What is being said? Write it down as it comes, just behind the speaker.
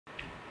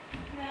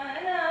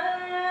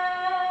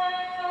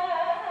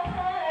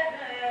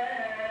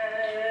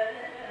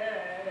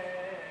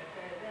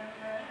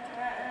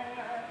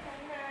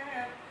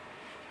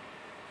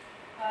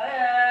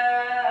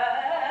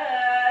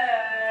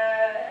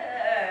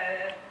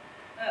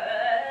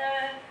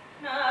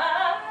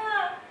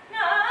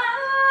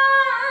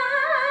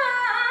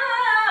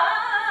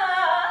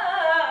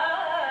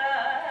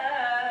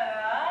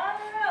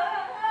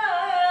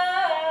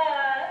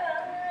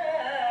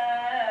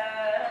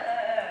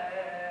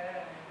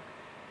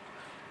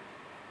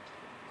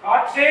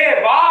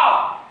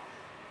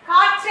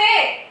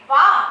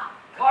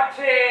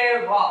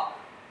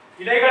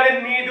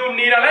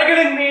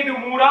நீரலைகளின் மீது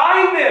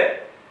மூடாய்ந்து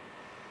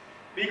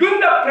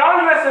மிகுந்த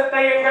பிராணரசத்தை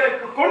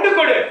எங்களுக்கு கொண்டு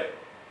கொடு.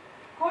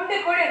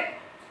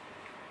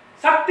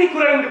 சக்தி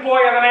குறைந்து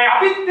போய் அதனை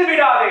அவித்து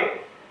விடாதே.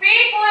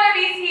 பேய் போல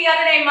வீசி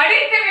அதனை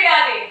மடித்து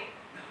விடாதே.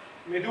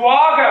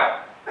 மெதுவாக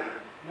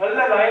நல்ல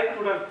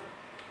லயத்துடன்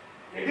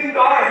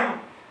நெடுங்காலம்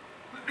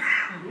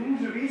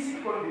நின்று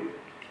வீசிக்கொண்டு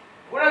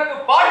உனக்கு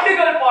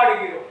பாட்டுகள்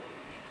பாடுகிறோம்,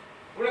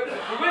 உனக்கு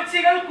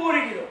புகழ்ச்சிகள்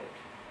கூறுகிறோம்,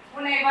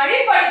 உன்னை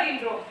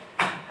வழிபடுகின்றோம்.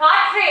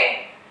 காற்றே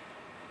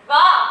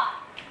வா.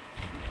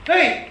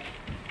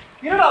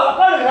 என்னடா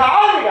உட்காருங்க,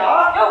 ஆளுங்க.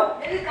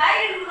 இது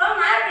காய்கறி குடுக்காம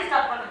நான் எப்படி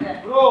ஸ்டாப் பண்ணுங்க?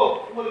 ப்ரோ,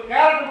 உங்களுக்கு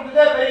கேரட்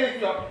கொடுத்ததே பெரிய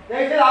விஷயம்.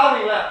 தயவுசெய்து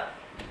ஆளுங்க.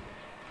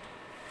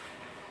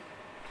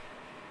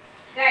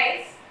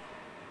 Guys,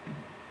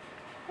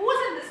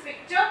 who's in this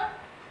picture?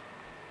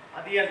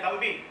 அது என்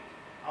தம்பி,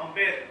 அவன்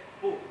பேர்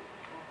பூ.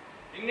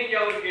 இன்னைக்கு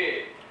அவருக்கு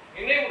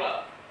என்னையுடா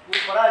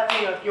சூப்பரா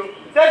இருக்கீங்க.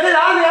 சரி சரி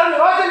ஆளுங்க.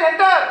 ரோஷன்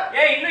என்டர்.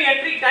 இன்னும்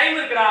என்ட்ரி டைம்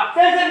இருக்குடா.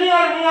 சரி நீ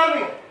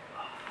ஆளுங்க.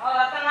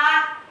 ரத்தனா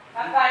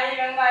தக்காளி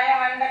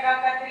வெங்காயம்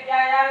வெண்டைக்காய்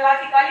கத்திரிக்காய்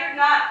எல்லாத்தையும்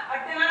கழுவிடுனா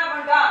அடுத்து என்ன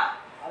பண்ணிட்டான்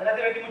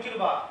அதெல்லாத்தையும் வெட்டி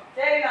முடிச்சிருப்பா.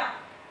 சரிண்ணா.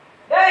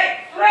 டேய்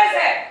சுரேஷ்,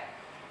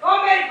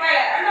 சோம்பேறி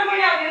பையல 2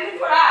 மணி ஆகுது,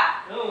 எந்திரிச்சு போடா.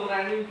 ஒரு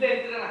 5 நிமிஷம்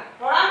எடுத்துறேன்.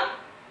 போடா.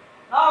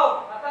 நோ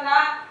ரத்தனா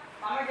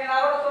நமக்கு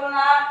நான் கூட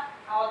சொல்லுனா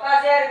நான்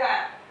ஒத்தாசையா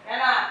இருக்கேன்.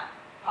 ஏன்னா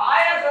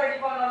பாயாசம் ரெடி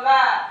பண்ணணும்ல.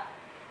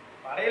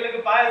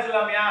 படையலுக்கு பாயாசம்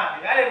இல்லாமையா? நீ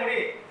வேலையை முடி,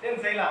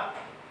 சேர்ந்து செய்யலாம்.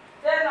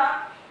 சரிண்ணா.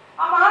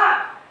 ஆமா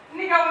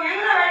இன்னைக்கு அவங்க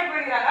எங்க வேலைக்கு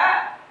போயிருக்காங்க?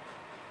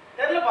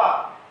 தெரியலப்பா,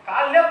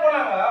 காலையிலே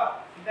போனாங்க.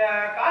 இந்த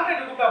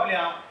கான்ட்ராக்ட்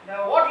கூப்பிட்டாப்லையா, இந்த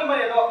ஹோட்டல்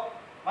மாதிரி ஏதோ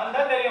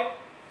வந்தா தெரியும்.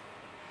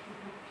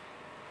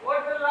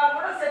 ஹோட்டல்லாம்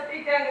கூட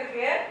செப்டிக் டேங்க்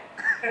இருக்கு.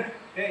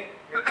 டேய்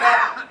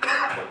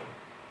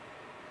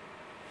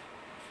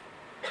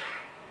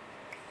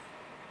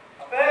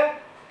அப்பே,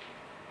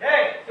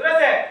 டேய்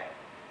சுரேஷே,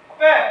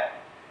 அப்பே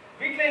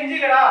வீட்ல இஞ்சி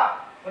இல்லடா,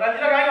 ஒரு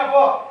 5 ரூபாய் வாங்கிட்டு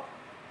போ.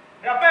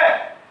 டேய் அப்பே.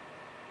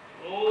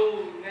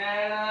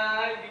 நேனா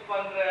இப்படி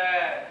பண்ற?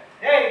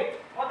 டேய்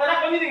மொத்தமா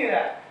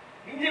கொஞ்சிட்டீங்கற.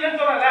 இஞ்சி இல்லன்னு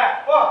சொன்னல,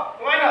 போ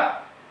வாங்கிடா.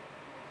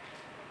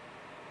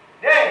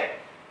 டேய்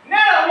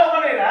என்னடா அவ்ளோ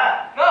பண்ணுவீங்க?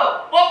 நோ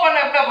போ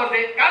பண்ண என்ன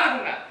பண்றே? காசு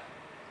கொடுங்க.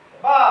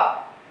 பா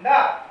இந்தா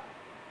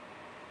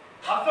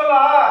அசலா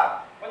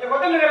கொஞ்சம்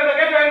கொத்தமல்லி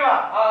கேட்டு வாங்கி வா.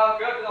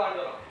 கேட்டு தான்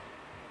வாங்கிட்டு வரோம்.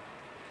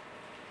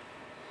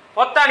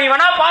 ஒத்தா நீ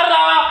வேணா பாருடா,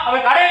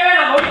 அவன் கடையவே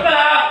நான்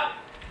ஒதுக்கல.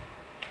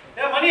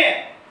 டேய் மணி,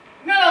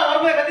 என்னடா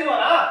வரும்போது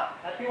கத்திடுவானா?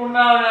 கத்தி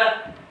உண்ணா அவனை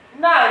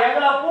என்ன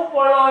எங்களை பூ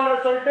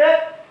போடலாம்னு சொல்லிட்டு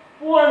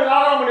பூ ஒன்று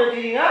காரணம் பண்ணி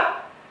வச்சுக்கீங்க.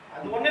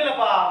 அது ஒண்ணு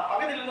இல்லப்பா,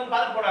 பக்கத்துல இருந்து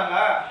பார்த்துட்டு போனாங்க,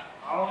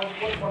 அவங்க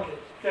போட்டு போனது.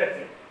 சரி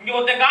சரி. இங்க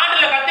ஒருத்த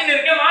காட்டுல கத்தின்னு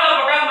இருக்க, மாலை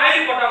போட்டாங்க,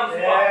 மயிறு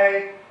போட்டாங்க. ஏய்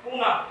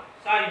பூனா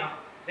சாரிண்ணா.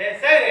 டேய்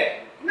சரி,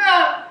 என்ன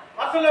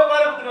மசல்ல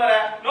உட்கார கொடுத்துட்டு வர?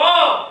 நோ,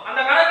 அந்த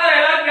கடைக்காரன்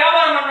எல்லாரும்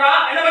வியாபாரம்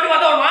பண்றான், என்ன மட்டும்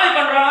பார்த்தா ஒரு மாதிரி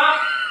பண்றான்.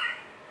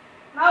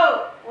 நோ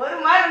ஒரு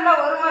மாதிரி இருந்தா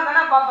ஒரு மாதிரி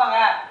தானே பாப்பாங்க.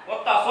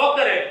 ஒத்தா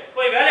சோக்கரு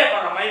போய் வேலையை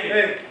பண்றான் மயிறு.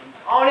 ஏய்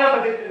அவனே அப்ப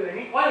திட்டுற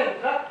நீ போய்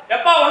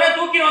எப்பா உடனே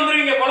தூக்கி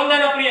வந்துருவீங்க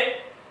குழந்தைன்னு அப்படியே.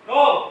 நோ,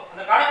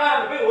 அந்த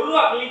கடைக்காரன் போய் 1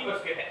 ரூபா கிளினிக்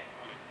பஸ் கேட்டேன்.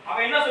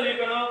 அவன் என்ன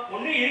சொல்லிருக்கணும்?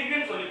 ஒண்ணு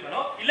இருக்குன்னு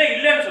சொல்லிருக்கணும், இல்ல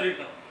இல்லன்னு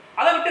சொல்லிருக்கணும்.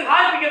 அதை விட்டு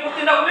ஹார்பிக்க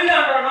குடுத்துட்டா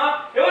உள்ளான்றானா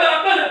எவ்வளவு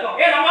ரத்தம் இருக்கும்?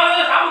 ஏன்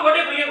நம்மளால சாப்பிட்டு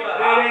போட்டே குடிக்க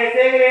கூடாதா?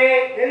 சரி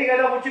எதுக்கு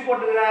ஏதோ முச்சி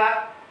போட்டுக்கிற?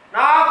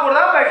 நான் கூட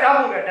தான் போய்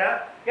ஷாம்பு கேட்டேன்.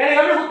 எனக்கு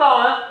எப்படி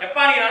குத்தாவன்?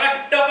 எப்பா நீ நல்லா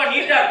டிப்டாப்பா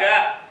நீட்டா இருக்க.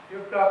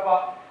 டிப்டாப்பா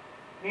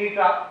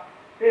நீட்டா?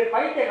 டேய்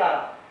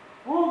பைத்தியக்காரா,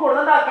 பூ கூட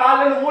தான்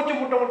காலையில மூச்சு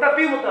முட்டை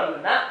பீ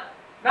முட்டை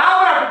நான்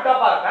கூட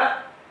டிப்டாப்பா இருக்கேன்.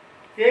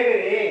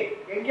 சேகரி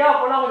எங்கேயா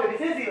போனா கொஞ்சம்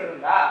விசேஷி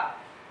வரும்டா,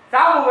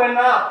 ஷாம்பு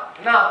வேணா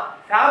என்ன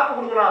ஷாம்பு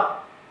கொடுக்கலாம்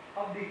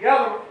அப்படி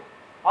கேட்கணும்.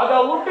 அதை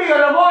விட்டு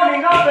என்னமோ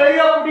நீங்க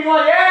பெரிய குட்டிங்க.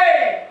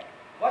 ஏய்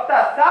ஒத்தா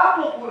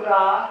ஷாம்பு கூடுறா,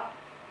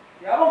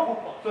 எவன்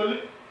கூப்பான் சொல்லு?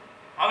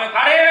 அவன்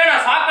கடையவே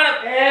நான் சாக்கடை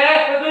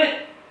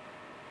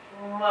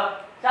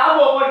ஷாம்பு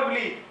போட்டு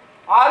புள்ளி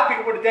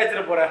ஆர்பிக்கு போட்டு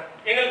தேய்ச்சிட போறேன்.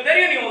 எங்களுக்கு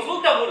தெரியும் நீங்க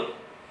சூத்தா போடு.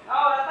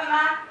 நான்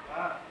ரத்தனா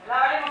எல்லா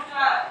வேலையும்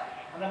முடிச்சா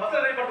அந்த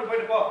மசாலா ரெடி பண்ணிட்டு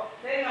போயிட்டு போ.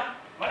 சரிண்ணா.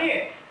 மணி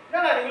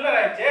என்னடா நீ உள்ள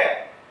ஆயிடுச்சு?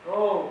 ஓ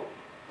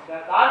இந்த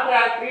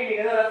கான்ட்ராக்ட் நீங்க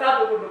ஏதோ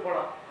ரெசார்ட் கூட்டு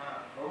போனோம்,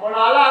 ரொம்ப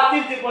நாளா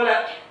அச்சிச்சு போல.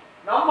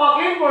 நம்ம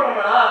கிளீன்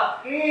பண்ணோம்னா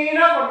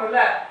கிளீனா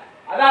பண்ணல,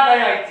 அதான்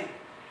டைம் ஆயிடுச்சு.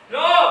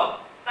 நோ,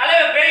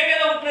 தலைவர் பேய்க்கே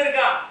தான் விட்டு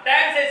இருக்கான்.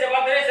 டேங்க் சைஸை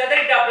பார்த்தே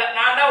செதறிட்டாப்ல.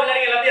 நான் தான் உள்ள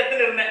எல்லாத்தையும்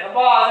எடுத்துட்டு இருந்தேன்.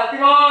 அப்பா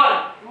சத்தியமான்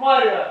சும்மா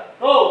இருக்க.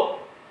 ஓ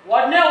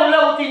உடனே உள்ள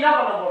ஊத்தி என்ன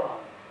பண்ண போறோம்?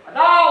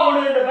 அதான் ஒண்ணு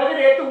 2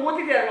 பக்கெட் எடுத்து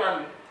ஊத்திட்டே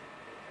இருக்கலாம்.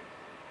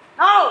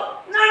 நோ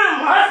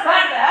நான் மாஸ்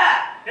காட்ட.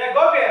 டேய்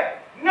கோபி,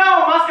 என்ன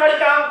மாஸ்க்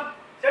அடிச்சான்?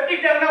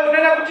 செப்டிக் டேங்க்னா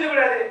உடனே குடிச்சிட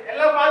கூடாது,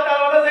 எல்லாம் பார்த்து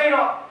அளவா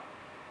செய்யணும்.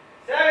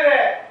 சரி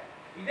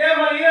இதே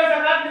மாதிரி ஈரச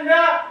காட்டுங்க,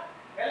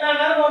 எல்லா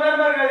நேரமும் ஒரு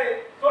நேரமா இருக்காது,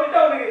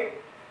 சொல்லிட்டேன் உனக்கு.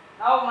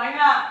 நான்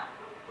மைனா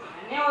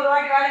என்னையும் ஒரு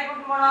வாட்டி வேலைக்கு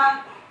கூட்டு போனா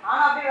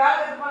நானும் அப்படியே வேலை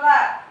இருப்பேன்ல.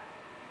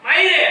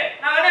 மயிறு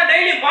நான் வேணா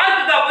டெய்லி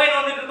பார்க்குக்கா போய்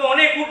வந்துட்டு இருக்கோம்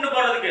உன்னைய கூட்டிட்டு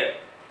போறதுக்கு.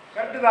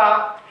 கரெக்டுதான்.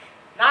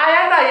 நான்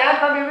ஏன்டா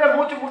என் தம்பியே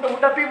மூச்சு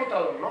முட்டை பீ முட்டை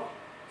வரணும்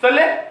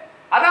சொல்லு?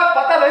 அதான்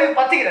 10வது வரைக்கும்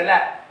பச்சிக்கிறல்ல,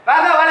 வேற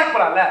ஏதாவது வேலைக்கு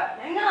போலாம்ல.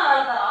 எங்க நான்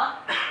வேலை தரான்?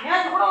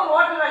 நேற்று கூட ஒரு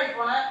ஹோட்டல் வேலைக்கு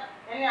போனேன்,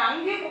 என்னை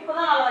அங்கேயே குப்பை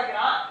தான் நல்லா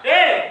வைக்கிறான்.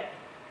 டேய்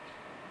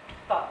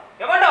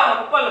எவன்டா அவன்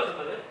குப்பால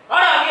சொன்னது?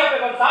 வாடா அங்கேயே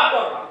போய் கொஞ்சம் சாப்பிட்டு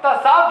வரலாம்.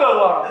 அதான் சாப்பிட்டு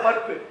வருவாராம்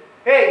பருப்பு.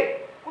 ஏய்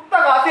குத்த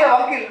காசே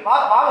வக்கீல்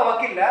வாங்க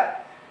வக்கீல்ல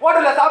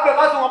ஹோட்டல்ல சாப்பிட்ட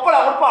காசு உங்க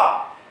அப்பா கொடுப்பா.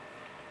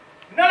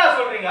 என்னடா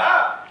சொல்றீங்க?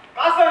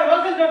 காசு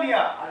வருஷம் சொன்னீங்க.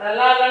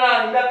 அதெல்லாம் இல்லண்ணா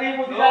இந்த பீ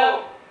புத்தில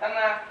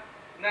அண்ணா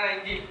என்ன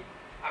இஞ்சி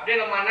அப்படியே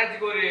நம்ம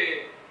அண்ணாச்சிக்கு ஒரு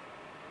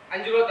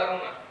 5 ரூபா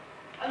தரோம்ண்ணா.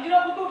 5 ரூபா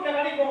குத்து விட்டு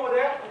கடைக்கு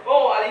போகும்போது ஓ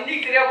அது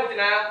இஞ்சிக்கு சரியா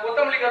போச்சுண்ணா.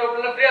 கொத்தமல்லி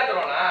கருவேப்பிலை ஃப்ரீயா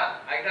தருவாண்ணா.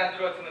 அதுக்கு 5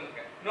 ரூபா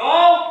வச்சுருந்துருக்கேன். நோ,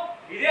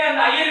 இதே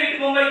அந்த ஐயர்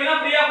வீட்டு பொம்பளைக்கு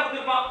ஃப்ரீயா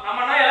கொடுத்துருப்பான்.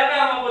 நம்ம அண்ணா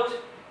இலக்காரமா போச்சு.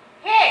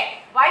 ஹே,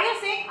 why you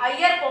saying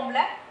ஐயர்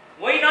பொம்பளை?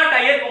 Why not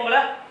ஐயர்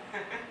பொம்பளை?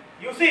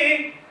 யூ see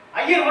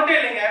ஐயர் மட்டும்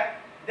இல்லைங்க,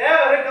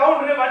 தேவர்,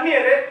 கவுண்டர்,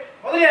 வன்னியர்,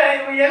 முதலியார்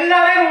இவங்க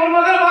எல்லாரையும் ஒரு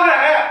மாதிரி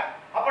பாக்குறாங்க.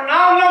 அப்ப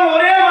நாமளும்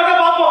ஒரே மாதிரி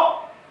பார்ப்போம்.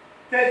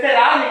 சரி சரி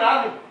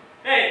ஆரம்பி.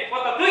 ஏய்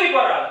மொத்த தூக்கி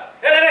போடுறாங்க.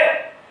 டேய்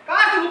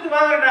காசு கொடுத்து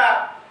வாங்குறடா.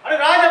 அட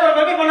ராஜபுரம்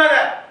மாதிரி பண்ணாத.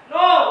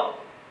 நோ,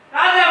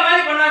 ராஜா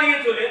மாதிரி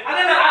பண்ணாதீங்கன்னு சொல்லு.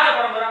 அதான் ராஜா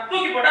பரம்பரை.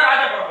 தூக்கி போட்டா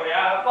ராஜா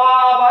பரம்பரையா? அப்பா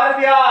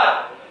பாரதியார்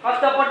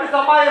கஷ்டப்பட்டு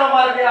சம்பாதிக்கிறோம்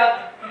பாரதியார்.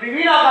 இப்படி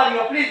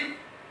வீணாக்காதீங்க ப்ளீஸ்.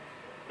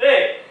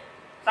 ஏய்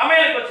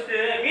சமையலுக்கு வச்சுட்டு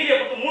மீதியை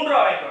கொடுத்து 3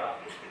 ரூபா வாங்கிட்டு வாடா.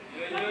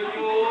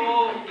 ஐயோ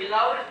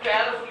எல்லாரும்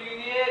பேர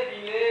சொல்லினே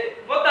இருக்கீங்க.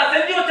 மொத்த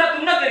செஞ்சு வச்சா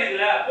துண்ண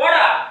தெரியுதுல,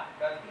 போடா.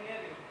 கத்தினே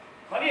இருக்கு.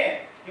 மணி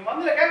நீ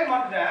வந்துல கேட்க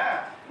மாட்டேன்.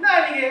 என்ன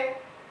நீங்க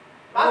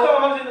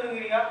லாஸ்ட் மாதிரி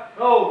செஞ்சுக்கிறீங்க?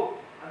 நோ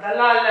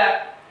அதெல்லாம் இல்ல.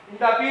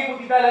 இந்த பீ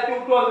புத்தி தான் எல்லாத்தையும்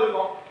விட்டு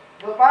வந்திருக்கோம்.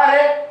 இப்போ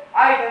பாரு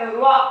 1500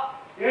 ரூபா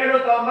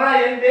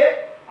 750 எந்து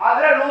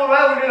அதுல 100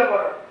 ரூபாய் உண்டியல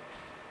போடுறேன்.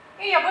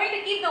 Hey, you're going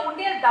to keep the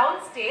undial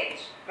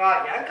downstage?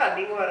 ஏன்க்கா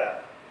நீங்க வர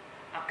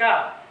அக்கா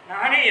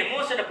நானே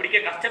எமோஷனை பிடிக்க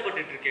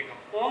கஷ்டப்பட்டுட்டு இருக்கேன்.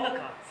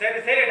 போங்கக்கா. சரி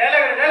சரி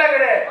டயலாக்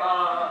எடு.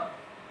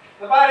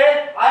 இந்த பாரு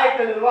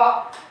 1500 ரூபா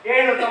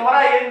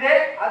 750 எந்து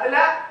அதுல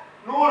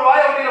 100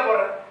 ரூபாய் உண்டியல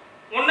போடுறேன்.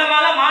 உன்ன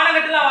மேல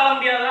மானகட்டுலாம் வாழ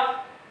முடியாதா?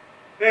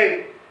 ஏய்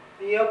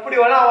நீ எப்படி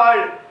வேணா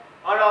வாழு,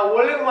 ஆனா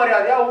ஒழுங்கு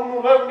மரியாதையா 100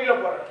 ரூபாய் உண்டியல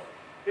போடுறேன்.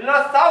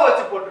 இல்லைன்னா சாவு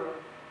வச்சு போட்டுருவேன்.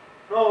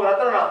 நோ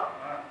ரத்தனா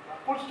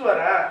குடிச்சிட்டு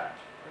வரேன்.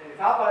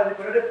 சாப்பாடு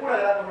பண்ணிட்டு கூட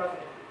ஏதாவது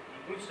பண்ணாது.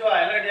 குடிச்சிட்டு வா,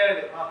 எல்லாம் ரெடியா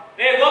இருக்கு.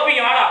 ஏய்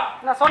கோபிங்க வாடா.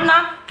 நான் சொன்னா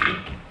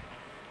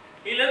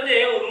இதுல இருந்து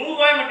ஒரு 100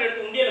 ரூபாய் மட்டும்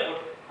எடுத்து உண்டியல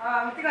போட்டு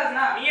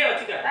மித்திகாசனா நீயே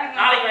வச்சுக்க. Thank you.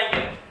 நாளைக்கு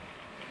வாங்கிக்க.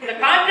 இந்த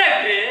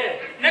கான்ட்ராக்ட்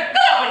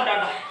நெக்கலா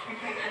பண்ணிட்டான்டா.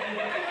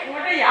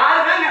 உங்கள்கிட்ட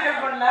யாருதான்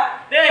நக்கல் பண்ணல.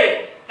 டேய்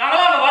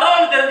நாங்களாம் அங்க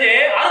வரோம்னு தெரிஞ்சு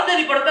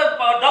அருந்ததி படத்தை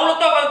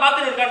டவுன்லோட்டா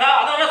பார்த்துட்டு இருக்கான்டா.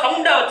 அதனால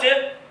சவுண்டா வச்சு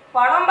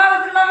படம்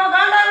பார்க்கலாமா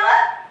காண்டாங்க?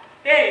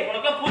 டேய்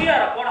உனக்குலாம்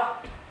புரியாதா? போடா.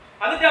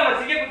 அதுக்கு அவன்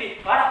சிங்கக்குட்டி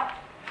வாடா.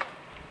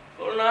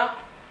 சொல்லுண்ணா.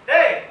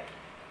 டேய்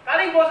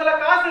கடைக்கு போசல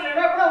காசு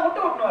இல்லைன்னா கூட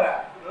விட்டு வர.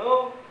 நோ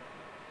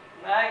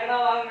நான் எங்கடா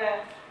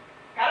வாங்கினேன்?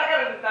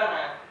 கடைக்காரன்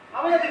தானே.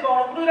 அவன் எதுக்கு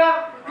அவனை கொடுக்குறான்?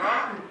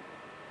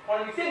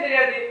 உனக்கு விஷயம்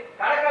தெரியாது.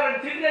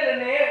 கடைக்காரன்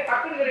சில்லன்னு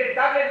டக்குனு கிடையாது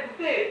சாக்லேட்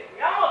கொடுத்து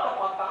ஏமாத்த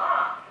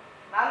பார்த்தான்.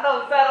 நான் தான்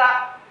உசாரா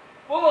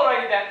பூங்க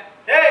வாங்கிட்டேன்.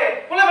 டேய்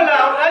புள்ளவல்ல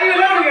அவன் அறிவு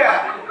இல்ல உனக்கு.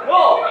 ஓ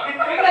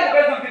எங்கடா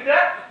பேசிட்டு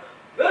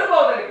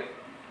வெறுப்பாவது எனக்கு.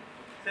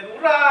 சரி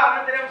உடா,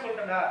 அண்ணன் தெரியாம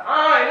சொல்லிட்டேன்டா.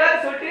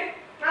 எல்லாரும் சொல்லிட்டு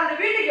நான் அந்த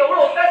வீட்டுக்கு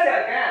எவ்வளவு ஒத்தாசையா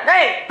இருக்கேன்.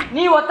 டேய்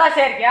நீ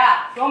ஒத்தாசையா இருக்கியா?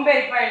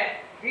 சோம்பேறி பையல.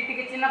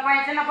 வீட்டுக்கு சின்ன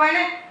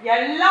பையன்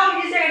எல்லாம்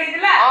ஈஸியா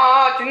கிடைக்குதுல்ல.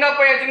 சின்ன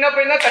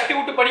பையன் தான் தட்டி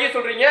விட்டு படிக்க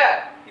சொல்றீங்க.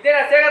 இதே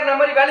நான் சேகர்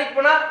மாதிரி வேலைக்கு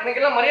போனா எனக்கு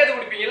எல்லாம் மரியாதை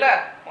கொடுப்பீங்கல்ல.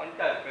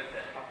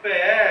 அப்பே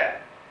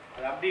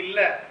அது அப்படி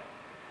இல்ல.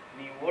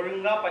 நீ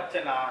ஒழுங்கா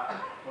பச்சனா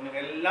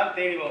உனக்கு எல்லாம்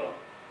தேடி வரும்.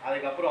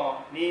 அதுக்கப்புறம்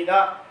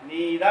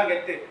நீதான்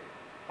கெத்து.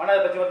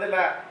 பணத்தை பத்தி வருது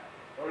இல்ல,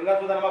 ஒழுங்கா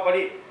சூதனமா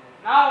படி.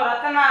 நான் ஒரு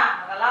ரத்தனா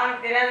அதெல்லாம்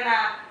எனக்கு தெரியாதுண்ணா.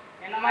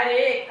 என்ன மாதிரி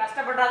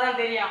கஷ்டப்பட்டாதான்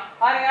தெரியும்.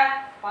 பாருங்க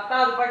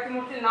 10வது படிச்சு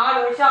முடிச்சு 4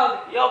 வருஷம் ஆகுது.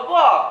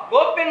 எப்போ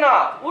கோபின்னா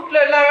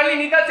வீட்டுல எல்லா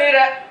வேலையும் நீ தான் செய்யற.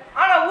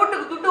 ஆனா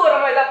வீட்டுக்கு துட்டு வர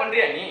மாதிரி தான்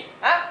பண்றியா நீ?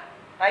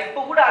 நான்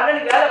இப்ப கூட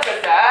அண்ணனுக்கு வேலை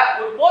பேச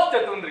ஒரு போஸ்ட்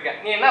எடுத்து வந்திருக்கேன்.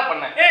 நீ என்ன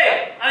பண்ண? ஏய்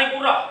அதை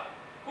குறா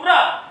குறா.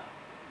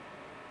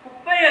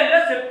 குப்பையல்ல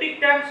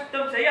செப்டிக் டேங்க்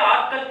சுத்தம் செய்ய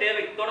ஆட்கள்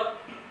தேவை. தொடர்.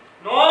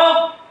 நோ,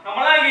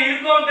 நம்மளாம் இங்க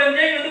இருக்கோம்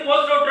தெரிஞ்சே இங்க வந்து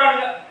போஸ்ட்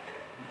ஓட்டுறாங்க.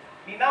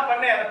 நீ என்ன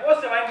பண்ண? அந்த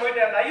போஸ்ட் வாங்கி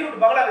போயிட்டு அந்த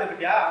ஐயூர் பங்களா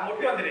இருக்கியா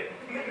முட்டி வந்துரு.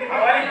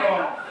 அவன் வேலைக்கு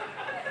போவான்.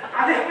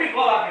 அது எப்படி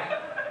போவாங்க?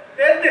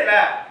 தெரிஞ்சில்ல,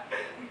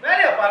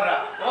 வேலையா பாடுறா.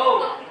 ஓ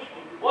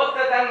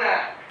போஸ்ட தானே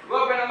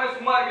கோபி நம்ம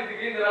சும்மா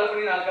இருக்கிறதுக்கு இந்த வேலை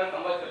பண்ணி 4 கால்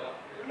சம்பாதிச்சிடலாம்.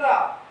 இல்ல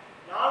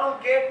நானும்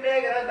கேட்டுனே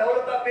இருக்கிறேன்,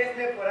 தௌலத்தா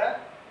பேசினே போறேன்.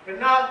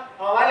 என்ன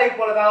அவன் வேலைக்கு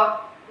போலதான்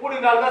கூடி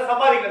நாள் தான்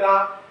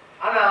சம்பாதிக்கதான்.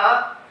 ஆனா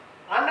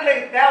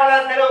அண்ணனுக்கு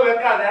தேவையில்லாத செலவு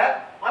வைக்காத.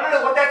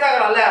 அண்ணனுக்கு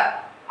ஒத்தாச்சாகல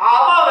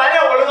அவன்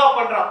வேலையை ஒழுங்கா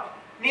பண்றான்.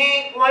 நீ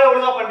உன் வேலையை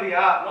ஒழுங்கா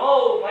பண்றியா? நோ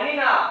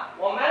மணினா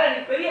உன் மேல நீ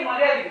பெரிய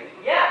மரியாதை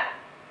இருக்குது. ஏன்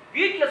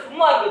வீட்டுல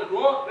சும்மா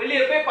இருக்கிறதுக்கும்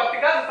வெளியே போய் 10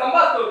 காசு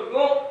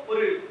சம்பாதிக்கிறதுக்கும்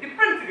ஒரு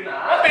டிஃபரன்ஸ் இருக்குன்னா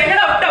அப்ப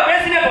என்னடா விட்டா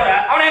பேசினே போற?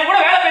 அவனை என் கூட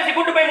வேலை பேசி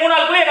கூட்டு போய் 3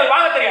 நாள் குள்ள எங்களுக்கு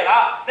வாங்க தெரியாதா?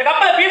 இந்த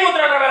கப்பல பீ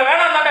மூத்திர வேலை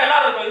வேணாம் தாண்டா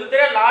எல்லாரும் இருக்கும். இது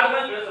தெரியல ஆடு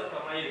மாதிரி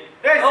பேசுறோம் மாதிரி.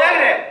 டேய்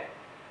சேகரே,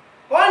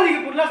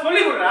 குழந்தைக்கு புரியல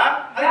சொல்லி கொடுறா.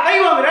 அது கை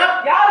வாங்குற.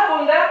 யார்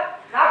கொண்ட?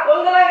 நான்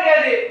கொண்டலாம்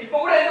கிடையாது. இப்ப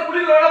கூட எந்த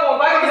குளிர் வேணா போ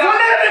பாக்க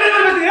சொல்லி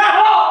பேசுறியா?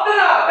 ஓ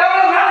அப்படினா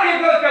தேவல மேல கை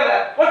வைக்காத.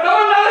 ஒரு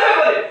தவறு நடந்தே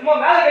பாரு. சும்மா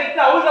மேல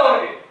கைச்சு அவுல்தான்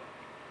உனக்கு.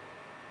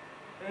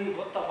 ஏய்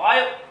மொத்த வாய.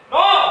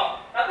 நோ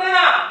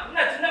ரத்தனா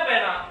என்ன சின்ன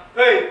பையனா?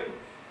 ஏய்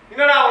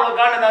என்னடா அவனுக்கு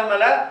காண்டதான்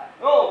மேல?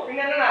 ஓ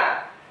பின்ன என்னன்னா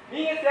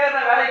நீங்க சேர்ற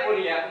வேலைக்கு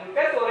போறீங்க. உங்க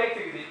பேச ஒரு ரைட்ஸ்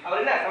இருக்குது.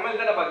 அவர் என்ன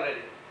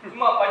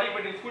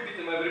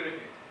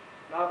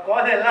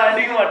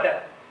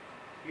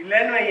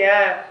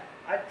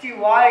அச்சி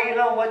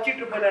வாயெல்லாம்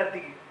வச்சிட்டு இருப்ப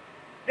நேரத்துக்கு.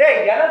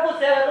 டேய் எனக்கும்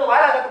சேகரும்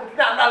வாழை கற்று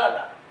கொடுத்துட்டு அந்த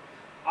ஆளா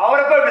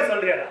அவரை போய் இப்படி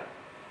சொல்றியாடா?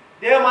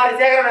 இதே மாதிரி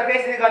சேகரனை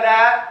பேசியிருக்காத,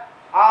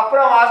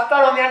 அப்புறம்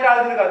அஸ்தான் வந்து ஏன்டா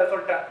அழுதுருக்காத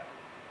சொல்லிட்டேன்.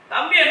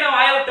 தம்பி என்ன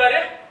வாய விட்டாரு?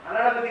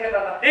 அண்ணனை பத்தி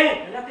கேட்டாடா. டேய்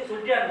எல்லாத்தையும்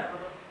சொல்லிட்டியா?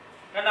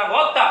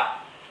 கோத்தா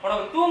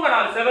உனக்கு தூங்க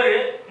 4 செவரு,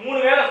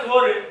 3 வேளை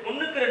சோறு,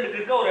 1க்கு 2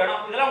 இருக்க ஒரு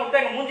இடம், இதெல்லாம்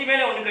கொடுத்தா எங்க மூஞ்சி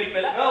மேலே ஒண்ணு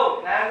கழிப்பல.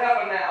 நான் என்ன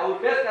பண்ணேன்?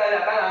 அவர் பேசினாரு,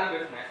 அதான் நானும்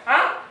பேசினேன்.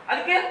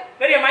 அதுக்கு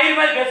பெரிய மயில்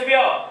மாதிரி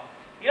பேசுவியோ?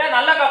 இல்ல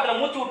நல்ல காத்துல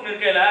மூச்சு விட்டு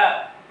இருக்கேல,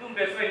 இதுவும்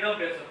பேசுவேன் இன்னும்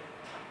பேசுவேன்.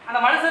 அந்த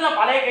மனுஷன்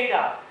பழைய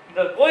கைடா.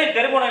 இந்த கோயில்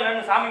தெருமுனை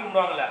இல்லைன்னு சாமி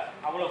கும்பிடுவாங்கல்ல,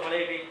 அவ்வளவு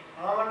பழைய கை.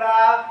 ஆமாண்டா,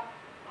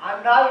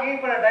 அந்த ஆள்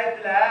கிளீன் பண்ண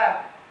டயத்துல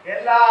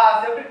எல்லா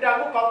செப்டிக்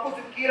டேங்கும்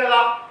கப்புசு கீழே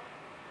தான்.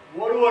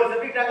 ஒரு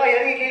செப்டிக் டேங்கா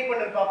இறங்கி கிளீன்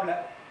பண்ணிருப்பாப்ல.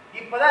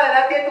 இப்பதான்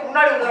எல்லாத்தையும் எடுத்து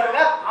முன்னாடி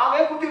விடுறாங்க,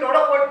 அவன் குத்திட்டோட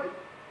போயிடுது.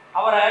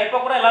 அவரை இப்ப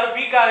கூட எல்லாரும்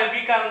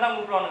பீக்காரன் தான்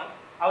கூப்பிடுவாங்க.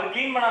 அவர்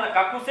கிளீன் பண்ணாத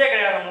கக்கூசே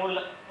கிடையாது நம்ம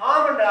ஊர்ல.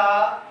 ஆமாண்டா,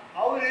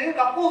 அவரு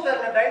கக்கூஸ்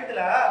இருக்கிற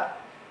டயத்துல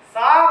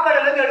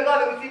சாக்கடையில இருந்து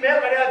எடுக்காத விஷயமே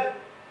கிடையாது.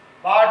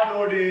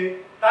 பாட்டிலோடு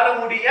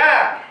தலைமுடிய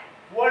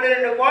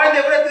 1-2 குழந்தை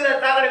கூட எடுத்துக்கிற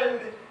சாக்கடையில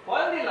இருந்து.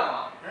 குழந்தை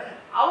இல்லாமா?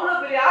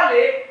 அவ்வளவு பெரிய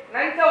ஆளு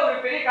நினைச்சா ஒரு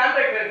பெரிய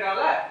கான்ட்ராக்டர்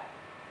இருக்காங்கல்ல.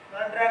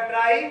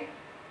 கான்ட்ராக்டராய்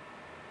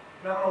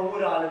நம்ம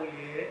ஊர்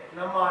ஆளுங்களே,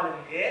 நம்ம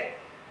ஆளுங்களே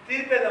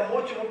திருப்பி அந்த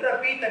மூச்சு முட்டுற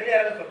பீ தனியா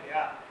இறங்க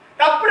சொல்றியா?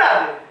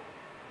 தப்புடாது.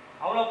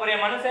 அவ்வளவு பெரிய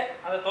மனுஷன்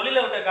அந்த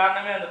தொழில விட்ட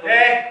காரணமே அந்த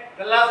தொழில்.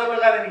 இதெல்லாம்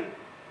சொல்லுகாத நீ.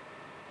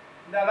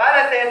 இந்த வேலை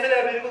செய்ய சில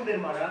இருக்கும்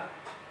தெரியுமாடா?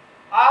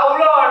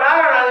 அவ்வளோ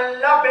நேரம்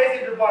நல்லா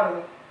பேசிட்டு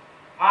இருப்பானுங்க.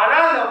 ஆனா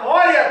அந்த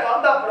மோதிய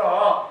தந்த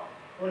அப்புறம்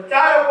ஒரு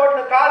சேரை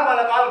போட்டு கால்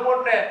மேல கால்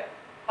போட்டு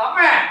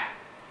தப்பேன்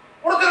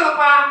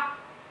கொடுத்துருப்பா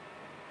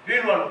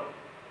வீண்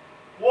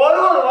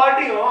ஒரு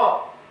வாட்டியும்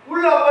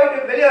உள்ள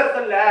போயிட்டு வெளியே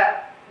சொல்ல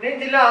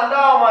நெஞ்சில அந்த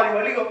மாதிரி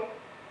வலிக்கும்.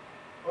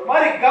 ஒரு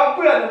மாதிரி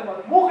கப்பு அந்த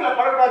மூக்குல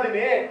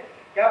படக்கூடாதுன்னு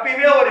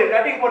எப்பயுமே ஒரு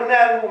கட்டிங்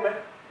போட்டுதான் இருக்குமே.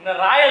 இந்த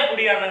ராயல்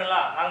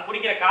குடியாரனுங்களா நாங்க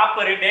குடிக்கிற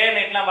காப்பர் டே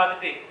நைட்லாம்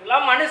பார்த்துட்டு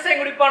இதெல்லாம்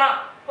மனுஷன் குடிப்பானா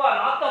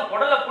நாத்தம்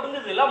குடலை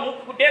புடுங்குது எல்லாம்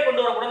மூக்குக்குட்டே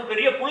கொண்டு வரக்கூடாது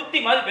பெரிய புளுத்தி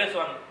மாதிரி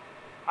பேசுவாங்க.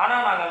 ஆனா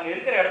நாங்க அங்க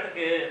இருக்கிற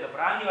இடத்துக்கு இந்த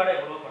பிராந்தி வாடகை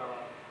எவ்வளவு பரவாயில்ல.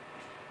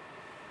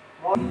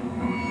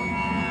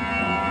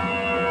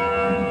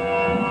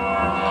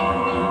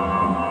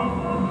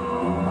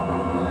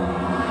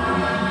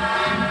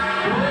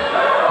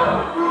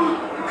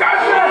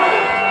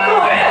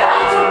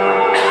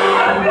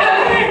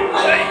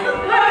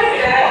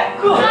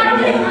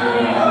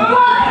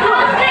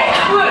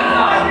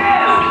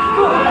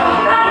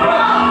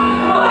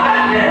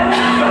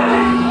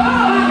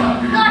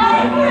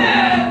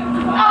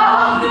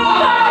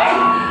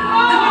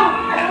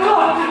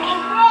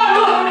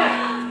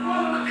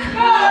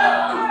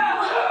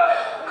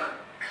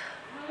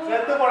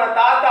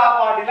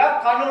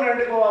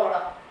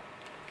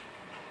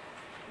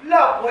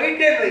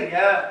 போயிட்டே இருந்தீங்க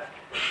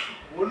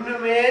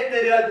ஒண்ணுமே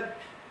தெரியாது,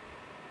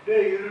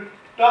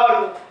 இருட்டா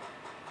இருக்கும்.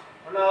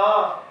 ஆனா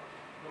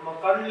நம்ம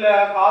கண்ணுல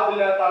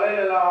காதுல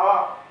தலையில எல்லாம்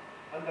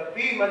அந்த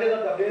பீ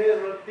மதியம் அப்படியே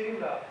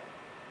திரும்பா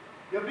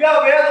எப்படியா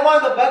வேகமா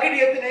அந்த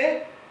பக்கெட் எடுத்துன்னு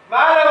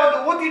மேல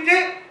வந்து ஊத்திட்டு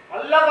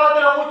நல்லா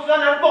காத்துல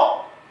மூச்சுதான் நினைப்போம்.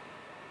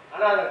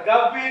 ஆனா அந்த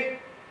கப்பி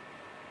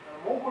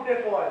மூக்குட்டே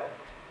போவாரு.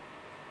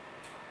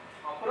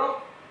 அப்புறம்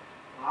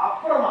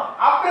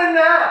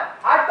என்ன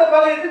அடுத்த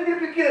பக்கெட் எடுத்து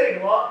திருப்பி கீழே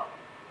வைக்கணும்.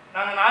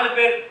 நாங்க 4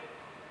 பேர்,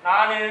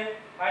 நானு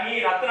மணி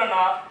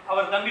ரத்னண்ணா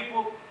அவர் தம்பி பூ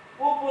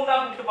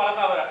தான் கூப்பிட்டு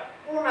பழக்கம். அவரை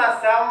பூனா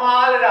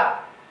செம்மாலுடா,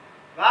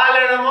 வேலை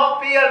என்னமோ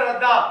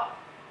பியல்றதுதான்.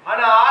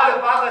 ஆனா ஆளு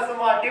பார்க்க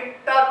சும்மா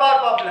டிப்டாப்பா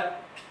இருப்பாப்ல.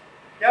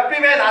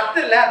 எப்பயுமே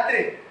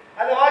அத்து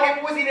அதை வாங்கி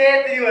பூசினே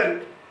தெரியவாரு.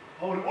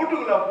 அவர்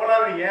வீட்டுக்குள்ள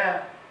போனாருங்க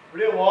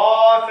அப்படியே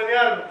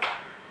வாசனையா இருக்கும்.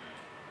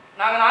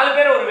 நாங்க 4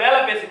 பேர் ஒரு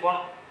வேலை பேசி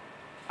போனோம்.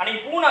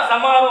 அன்னைக்கு பூனா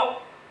சமாளம்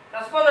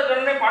சஸ்பெண்ட்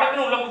உடனே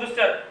படக்குன்னு உள்ள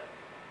குதிச்சிட்டாரு.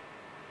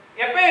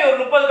 எப்பயும் ஒரு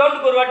 30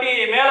 கவுண்டுக்கு ஒரு வாட்டி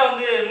மேல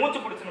வந்து மூச்சு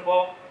பிடிச்சுன்னு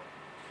போவோம்.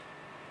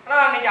 ஆனா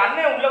அன்னைக்கு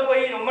அண்ணன் உள்ள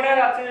போய் ரொம்ப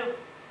நேரம் ஆச்சு,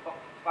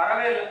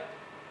 வரவே இல்லை.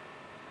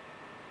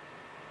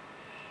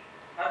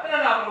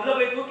 ரத்தன நான் உள்ள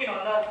போய் தூக்கின்னு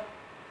வந்தார்.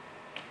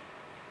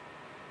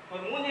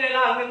 ஒரு மூஞ்சில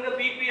எல்லாம் அங்கங்க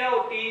பிபியா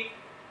ஒட்டி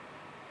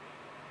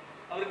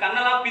அவர்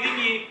கண்ணெல்லாம்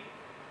பிதுங்கி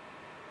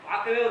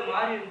பார்க்கவே ஒரு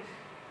மாதிரி இருந்துச்சு.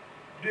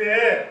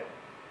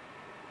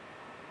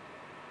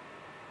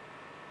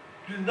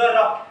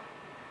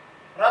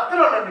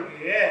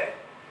 ரத்தனக்கு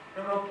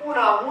நம்ம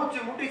பூனா மூச்சு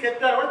முட்டி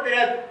செத்தாரு கூட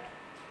தெரியாது.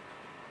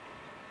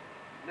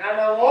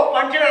 நான்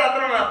பஞ்சன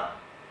ரத்தனா,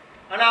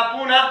 ஆனா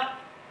பூனா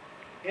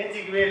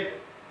எஞ்சிக்கவே இல்லை.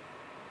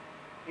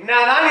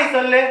 என்னதான் நீ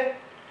சொல்லு,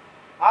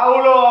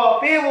 அவ்வளோ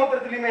பீ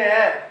மூத்திரத்துலயுமே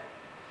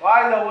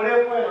வாழ்ந்த ஒரே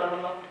போய்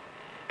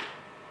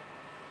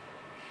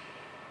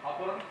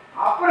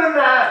அப்புறம்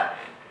என்ன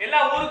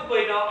எல்லாம் ஊருக்கு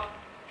போயிட்டோம்.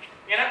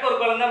 எனக்கு ஒரு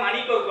குழந்தை,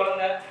 மணிக்கு ஒரு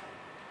குழந்தை.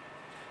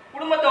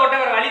 குடும்பத்தை ஓட்ட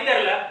வேற வழி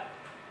தெரியல.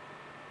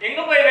 எங்க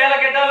போய் வேலை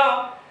கேட்டாலும்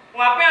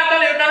உங்க அப்பா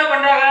ஆத்தாலும் இதுதானே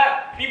பண்றாங்க,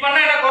 நீ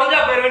பண்ணா என்ன குறைஞ்சா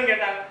போயிருவேன்னு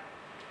கேட்டாங்க.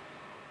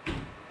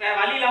 வேற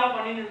வழி இல்லாம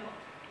பண்ணிட்டு இருக்கோம்.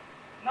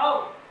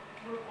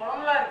 உங்களுக்கு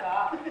குழம்புலாம் இருக்கா?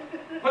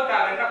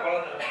 என்ன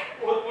குழந்தை?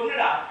 ஒரு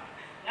பொண்ணுடா.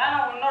 ஏன்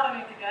நான் உன்னோட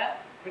நிறுத்திக்க?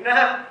 என்ன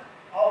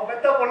அவன்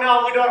பெத்த பொண்ணு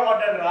அவங்ககிட்ட வர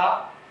மாட்டேன்றா.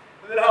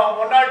 இதுல அவன்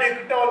பொண்டாட்டி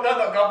கிட்ட வந்தா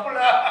அந்த கப்புல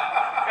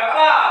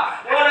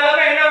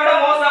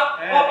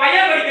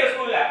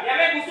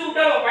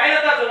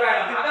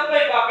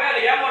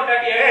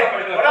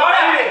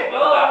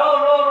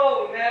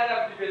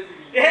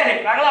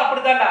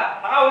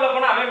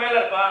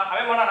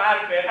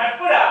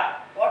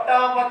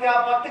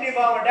பத்தினி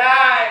பாவ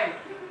டாய்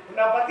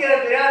உன்னை பத்தி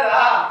எனக்கு தெரியாதா?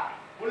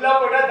 உள்ள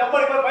போயிட்டா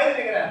தம்படி போய் பயந்து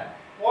நிக்கிறேன்.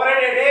 ஒரே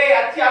டேய்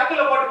அச்சி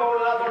அக்குல போட்டு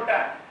போகணும்னு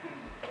சொல்லிட்டேன்.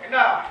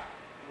 என்ன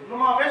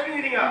இன்னுமா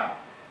பேசுறீங்க?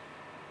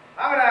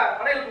 வாங்கடா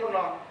கடையில்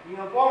போடணும்.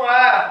 நீங்க போங்க,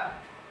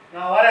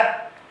 நான் வரேன்.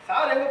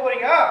 சார் எங்க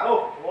போறீங்க? ஓ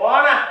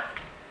போனேன்.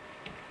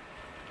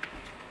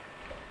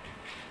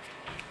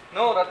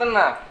 நோ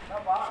ரத்தண்ணா.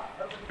 என்னப்பா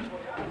அடுத்து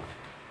போறியா?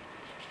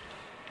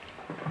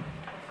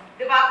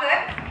 Divakar.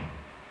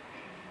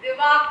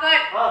 Divakar.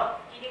 Ah.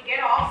 Can you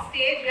get off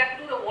stage? We have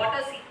to do the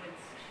water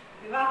sequence.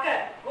 Divakar,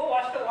 go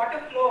watch the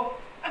water flow.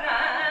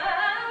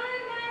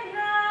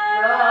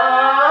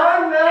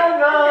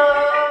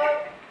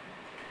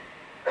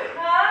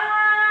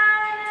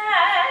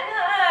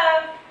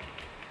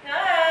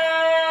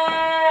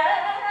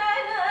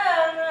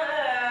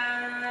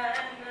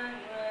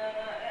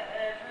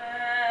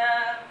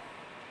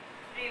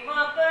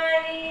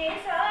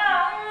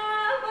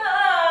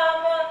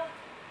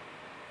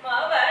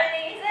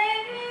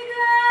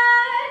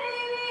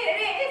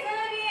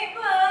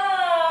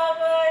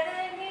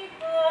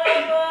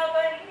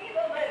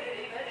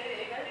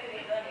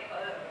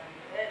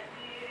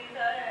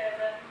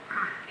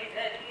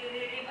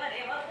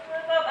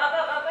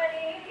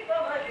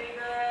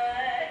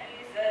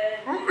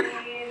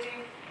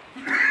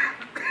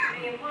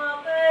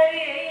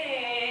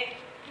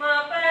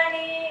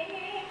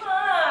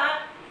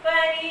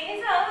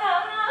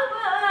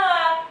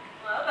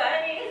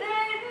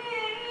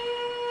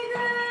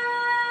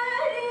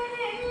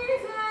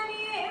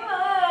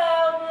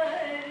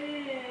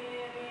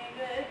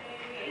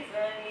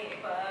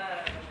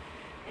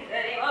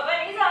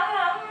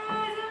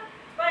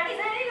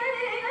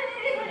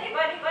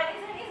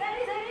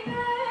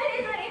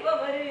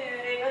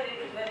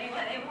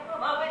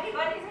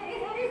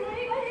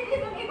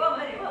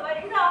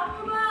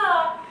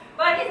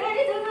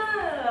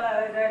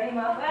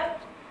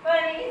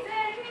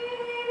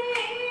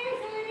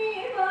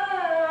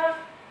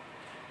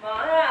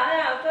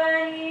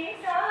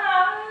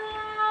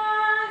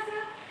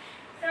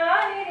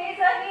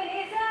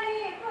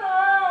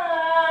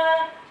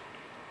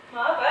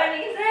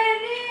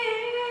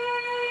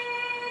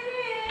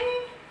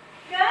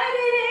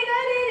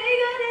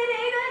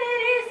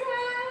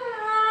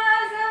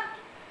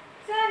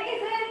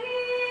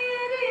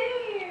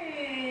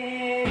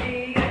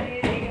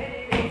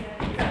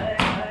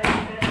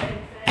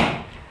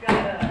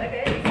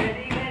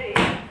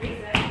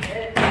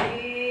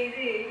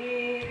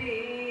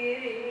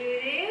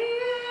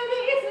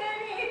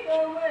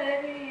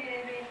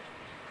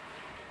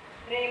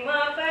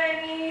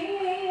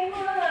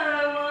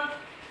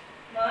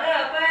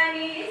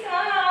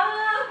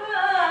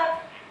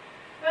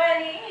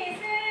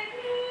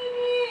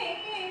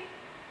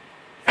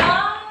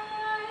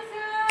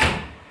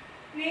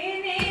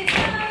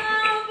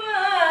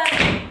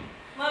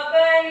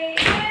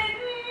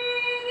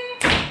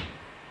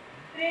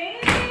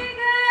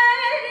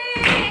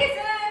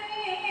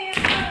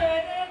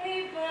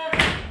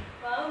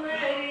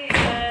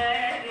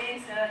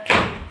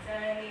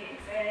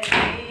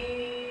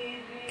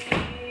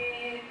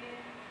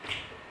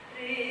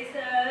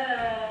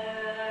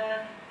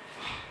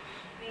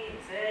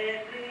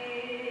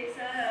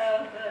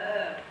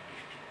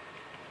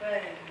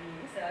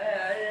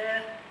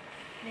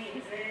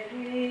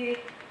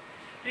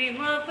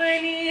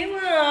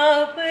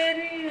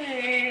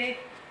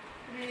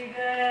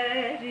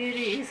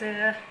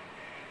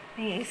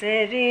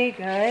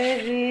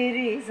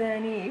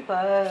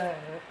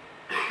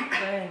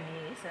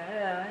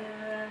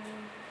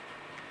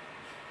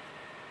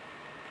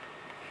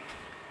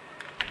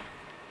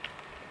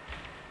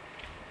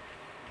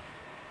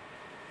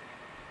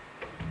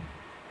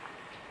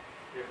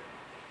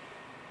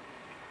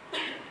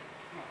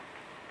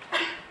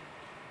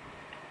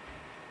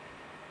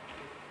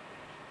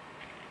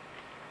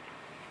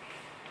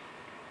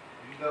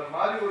 இந்த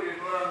மாதிரி ஒரு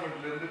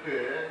என்வரான்மெண்ட்ல இருந்துட்டு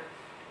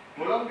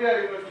கொலம்பியா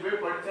யூனிவர்சிட்டி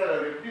போய் படிச்சாரு,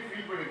 அதை எப்படி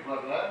ஃபீல்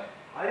பண்ணிருப்பாருல?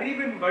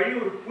 அறிவின் வழி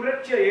ஒரு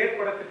புரட்சியை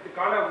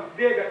ஏற்படுத்துறதுக்கான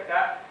உத்வேகத்தை,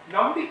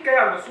 நம்பிக்கை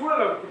அந்த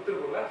சூழலை அவர்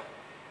கொடுத்துருக்கோம்ல.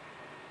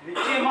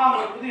 நிச்சயமா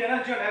அவங்களுக்கு புது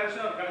எனர்ஜியும்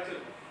டைரக்ஷனும்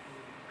கிடைச்சிருக்கும்.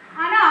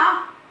 ஆனா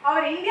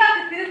அவர்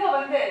இந்தியாவுக்கு திரும்ப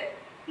வந்து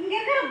இங்க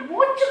இருக்கிற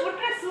மூச்சு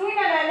முற்ற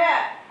சூழ்நிலையில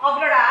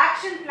அவரோட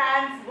ஆக்ஷன்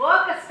பிளான்ஸ்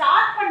ஒர்க்கை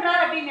ஸ்டார்ட்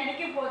பண்றாரு அப்படின்னு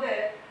நினைக்கும் போது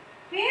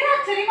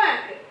பேராச்சரியமா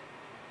இருக்கு.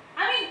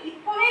 ஐ மீன்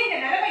இப்பவே இந்த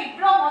நிலைமை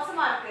இவ்வளவு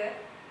மோசமா இருக்கு,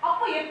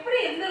 அப்போ எப்படி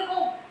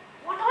இருந்திருக்கும்?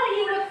 What all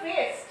he would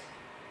faced?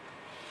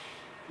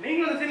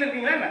 நீங்களும் அந்த சீன்ல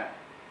இருக்கீங்களா என்ன?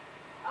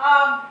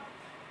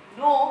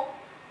 No,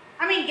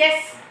 I mean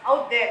guess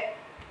out there.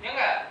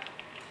 ஏங்க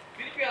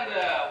திருப்பி அந்த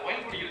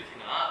ஒயின்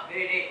குடிக்கிறீங்கன்னா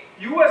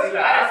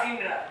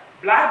யூஎஸ்ல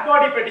பிளாக்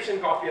பாடி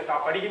பெட்டிஷன் காப்பியை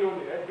தான்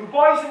படிக்கணும்னு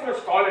டுபாய்ஸ்ங்கிற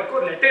ஸ்காலருக்கு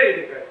ஒரு லெட்டர்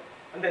எழுதிருக்காரு.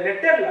 அந்த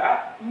லெட்டர்ல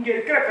இங்க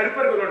இருக்கிற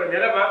கருப்பர்களோட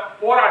நிலைமை,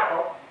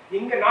 போராட்டம்,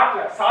 எங்க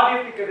நாட்டுல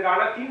சாதியத்துக்கு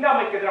எதிரான,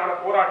 தீண்டாமைக்கு எதிரான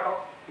போராட்டம்,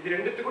 இது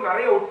ரெண்டுத்துக்கும்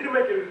நிறைய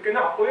ஒற்றுமைகள்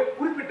இருக்குன்னு அப்பவே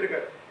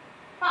குறிப்பிட்டிருக்காரு.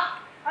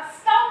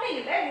 Astounding,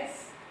 his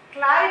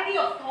clarity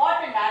of thought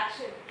and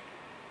action.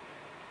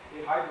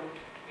 Hey, hi, dude.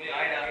 Hey,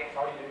 hi, Dad.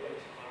 Sorry,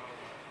 late.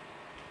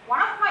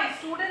 One of my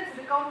students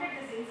recounted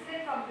this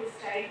incident from his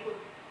childhood.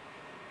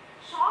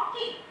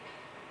 Shocking.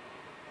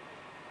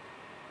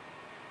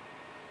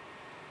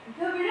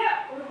 இதை விட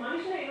ஒரு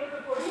மனுஷனை இன்னொரு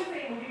கொடுமை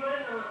செய்ய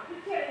முடியுமான்னு நான்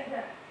அதிர்ச்சி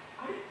அடைஞ்சேன்.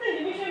 அடுத்த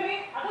நிமிஷமே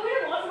அதை விட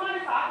மோசமான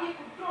சாதிய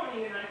குற்றம்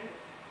நீங்க நடக்குது.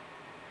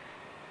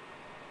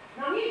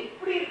 நாங்க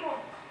இப்படி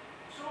இருக்கோம்.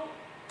 True.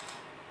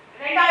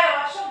 2000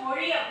 வருஷம்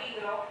மொழி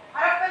அப்படிங்கிறோம்,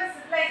 ஹரப்பன்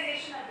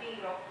சிவிலைசேஷன்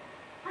அப்படிங்கிறோம்.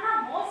 ஆனா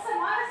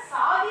மோசமான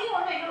சாதி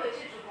ஒண்ணு இன்னும்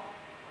வச்சிட்டு இருக்கோம்.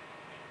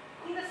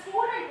 இந்த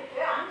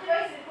ஸ்டூடெண்ட்டுக்கு 5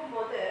 வயசு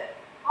இருக்கும்போது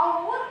அவங்க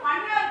ஊர்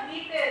மன்னார்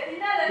வீட்டு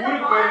திண்ணல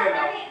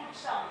தண்ணி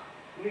குடிச்சாங்க.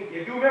 இன்னும்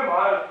எதுவுமே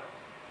மாறல.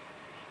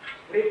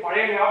 அப்படியே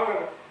பழைய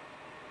ஞாபகம்.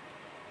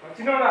 நான்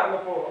சின்னவனா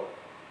இருந்தப்போ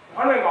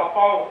நானும் எங்க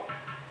அப்பாவும்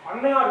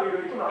அண்ணையார் வீடு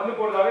வரைக்கும் நடந்து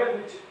போறதாவே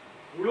இருந்துச்சு.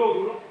 இவ்வளவு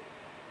தூரம்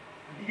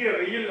அடிக்கிற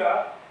வெயில்ல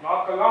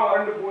நாக்கெல்லாம்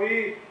வறண்டு போய்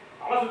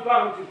தலை சுத்த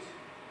ஆரம்பிச்சிருச்சு.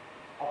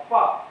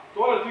 அப்பா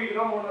தோலை தூக்கிட்டு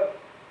தான் போனாரு.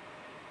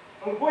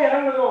 அங்க போய்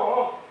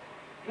இறங்குனதும்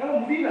என்னால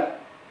முடியல.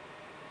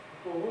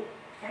 அப்போ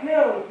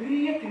அண்ணையார் ஒரு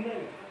பெரிய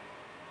திண்ணல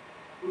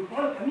ஒரு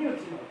பானை தண்ணி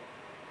வச்சிருந்தாங்க.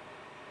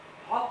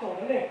 பார்த்த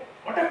உடனே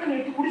மடக்குன்னு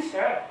எடுத்து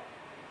குடிச்சிட்டேன்.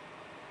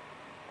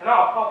 ஆனா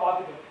அப்பா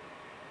பார்த்துட்டாரு.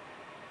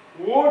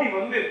 ஓடி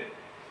வந்து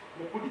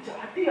பிடிச்சு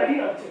அடி அடி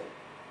அடிச்சேன்.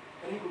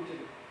 தண்ணி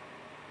குடிச்சது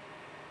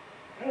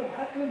என்னால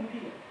மறக்கவே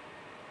முடியல.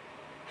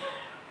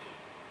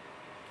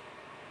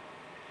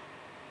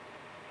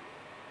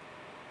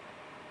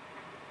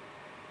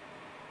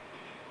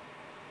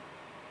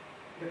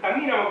 இந்த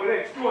தண்ணி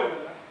நமக்கு H2O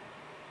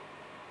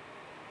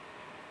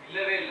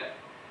இல்லவே இல்லை.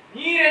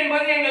 நீர்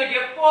என்பது எங்களுக்கு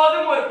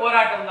எப்போதும் ஒரு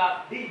போராட்டம் தான்.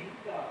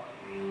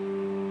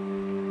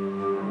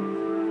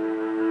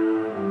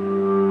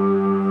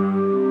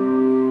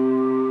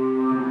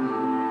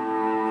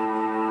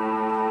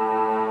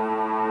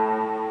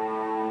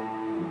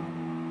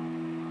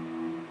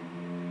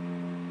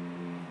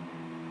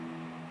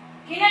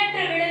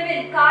 கிணற்று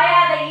விளிம்பில்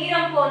காயாத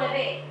ஈரம்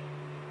போலவே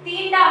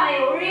தீண்டாமை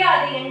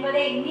ஒழியாது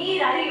என்பதை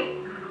நீர் அறியும்.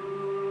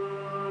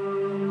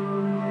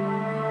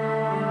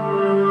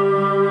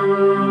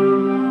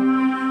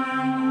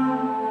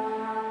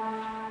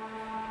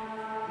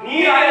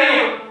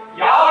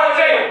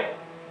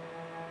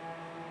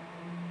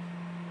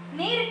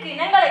 நீருக்கு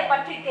இனங்களை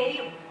பற்றி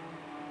தெரியும்.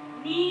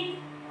 நீர்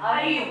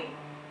அறியும்.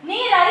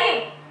 நீர்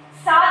அறியும்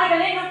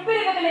சாதிகளின்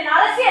உட்பிரிவுகளின்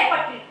அரசியல்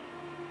பற்றி.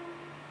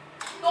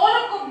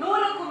 தோலுக்கும்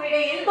நூலுக்கும்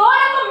இடையில்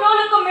தோலுக்கும்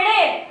நூலுக்கும்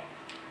இடையில்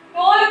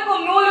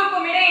தோலுக்கும்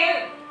நூலுக்கும்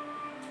இடையில்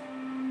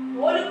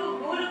தோலுக்கும்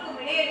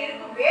நூலுக்கும் இடையில்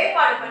இருக்கும்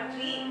வேறுபாடு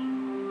பற்றி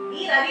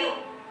நீர் அறியும்.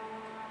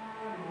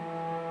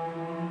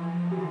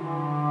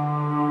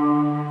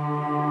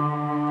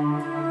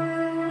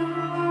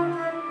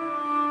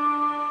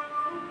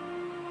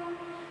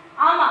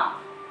 ஆமா,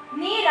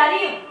 நீர்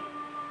அறியும்.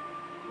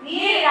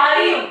 நீர்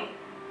அறியும்.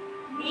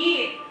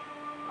 நீர்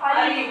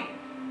அறியும்.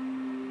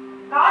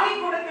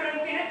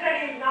 காலிக்கூடத்துடன்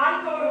கிணற்றடியில்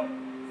நாள்தோறும்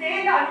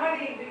சேர்ந்த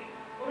அனுமதியின்றி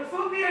ஒரு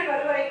சூத்திரன்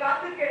வருவரை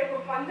காத்து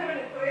கிடக்கும்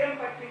பஞ்சவனின் துயரம்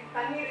பற்றி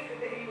தண்ணீருக்கு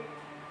தெரியும்.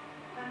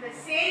 அந்த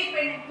சேரி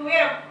பெண்ணின்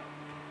துயரம்,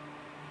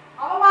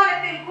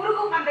 அவமானத்தில்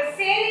குறுகும் அந்த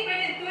சேரி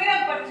பெண்ணின்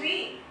துயரம் பற்றி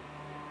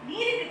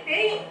நீருக்கு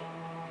தெரியும்.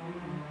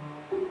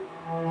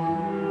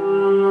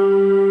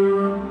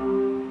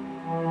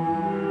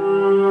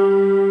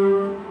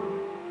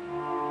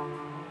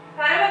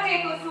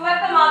 கர்மச்சேக்கு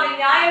சுவர்த்தமாவின்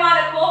நியாயமான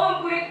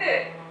கோபம் குறித்து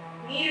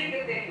நீருக்கு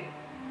தெரியும்.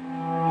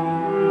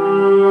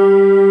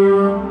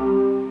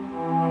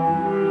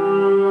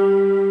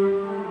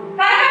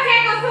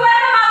 கர்மச்சேக்கு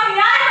சுவர்த்தமாவின்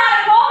நியாயமான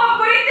கோபம்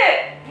குறித்து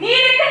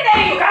நீருக்கு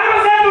தெரியும்.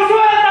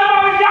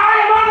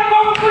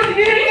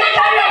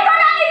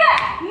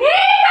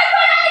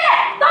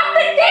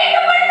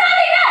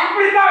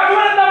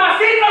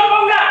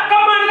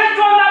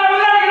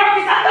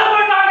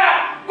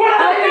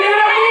 தொட்டு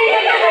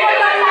தீட்டு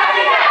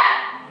படுத்தாதீங்க.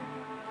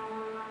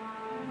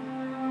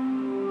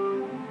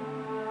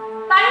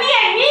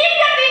 தண்ணியை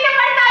நீங்க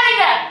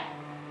தீட்டுப்படுத்தாதீங்க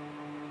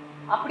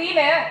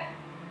அப்படின்னு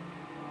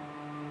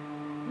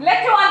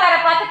லட்சுவாந்தார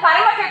பார்த்து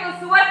கர்மச்சேக்கு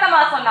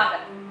சுவர்த்தமா சொன்னாங்க.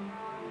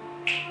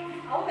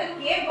 How the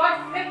game got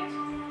flipped.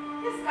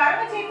 This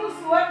Karmachetu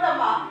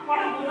Suvartama,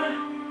 what a woman.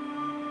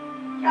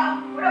 Yeah,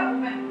 what a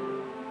woman.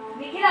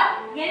 Nikhila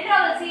என்று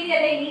அவள்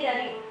சீரியதை நீர்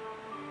அறியும்.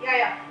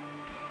 Yeah.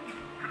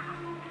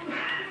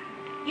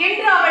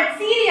 என்று அவள்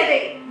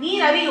சீரியதை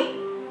நீர் அறியும்.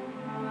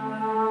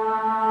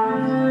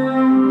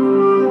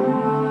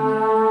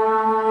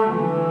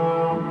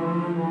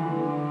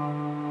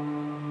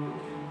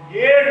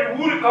 ஏழு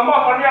ஊரு கம்மா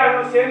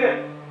பணியாளர்கள் சேர்ந்து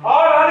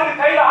ஆளுக்கு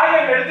கையில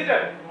ஆயுதங்கள் எடுத்துட்டு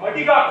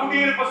மடிகா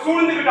குடியிருப்ப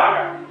சூழ்ந்துக்கிட்டாங்க.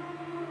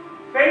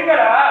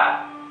 பெண்களை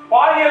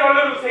பாலியல்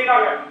வல்லுறவு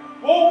செய்தாங்க.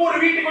 ஒவ்வொரு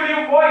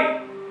வீட்டுக்குள்ளேயும் போய்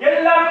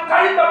எல்லாரும்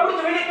கழுத்தை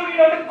பிடிச்சு வெளியே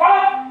தூக்கிட்டு வந்து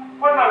கொலை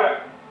பண்ணாங்க.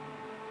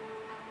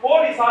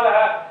 போலீஸால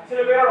சில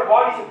பேரோட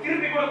பாடிஸை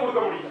திருப்பி கூட கொடுக்க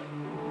முடியல.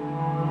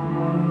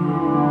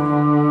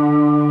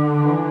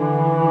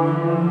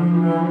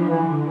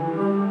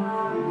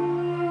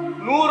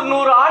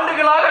 நூறு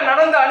ஆண்டுகளாக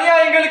நடந்த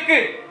அநியாயங்களுக்கு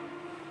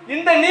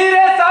இந்த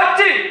நீரே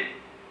சாட்சி.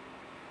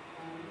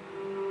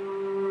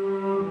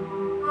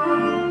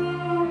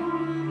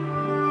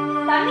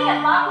 தண்ணியை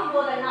பார்க்கும்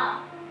போதெல்லாம்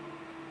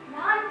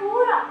நான்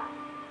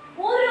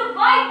ஒரு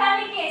வாய்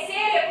தண்ணிக்கே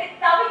சேர் எப்படி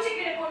தவிச்சு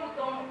கிடக்கும்னு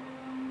தோணும்.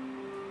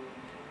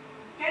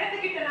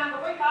 கிணத்துக்கிட்ட நாங்க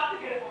போய் காத்து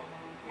கிடப்போம்.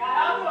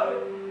 யாராவது ஒரு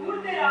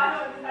ஊர்த்தேர் ஆள்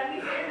வந்து தண்ணி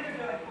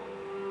சேர்ந்துட்டு வைப்போம்.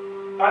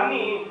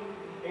 தண்ணி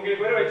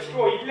எங்களுக்கு வேற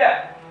வச்சுக்கோ இல்ல.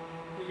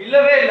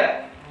 இல்லவே இல்ல.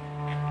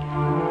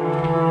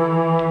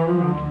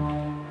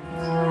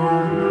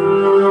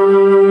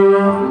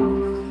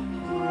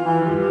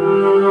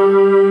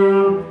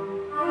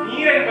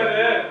 நீர்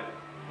என்பது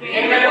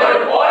எங்களுக்கு ஒரு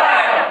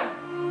போராட்டம்.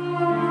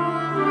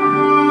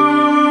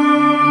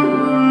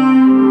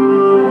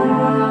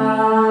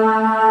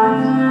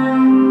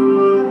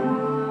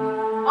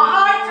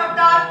 மகான்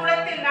சப்தார்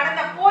குளத்தில்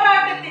நடந்த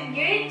போராட்டத்தின்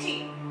எழுச்சி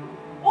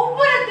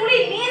ஒவ்வொரு துளி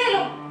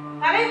நீரிலும்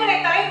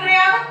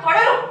தலைமுறையாக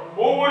தொடரும்.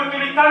 ஒவ்வொரு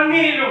துளி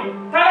தண்ணீரிலும்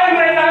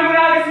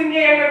தலைமுறையாக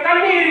சிந்திய எங்கள்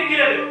தண்ணீர்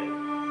இருக்கிறது.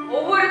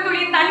 ஒவ்வொரு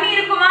துளி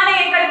தண்ணீருக்குமான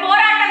எங்கள்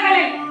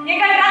போராட்டங்களில்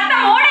எங்கள்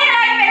ரத்தம்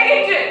ஓடைகளாய்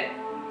பெருகிற்று.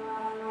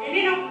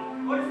 எனினும்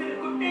ஒரு சிறு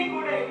குட்டை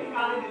கூட எங்கள்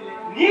காலதில்லை.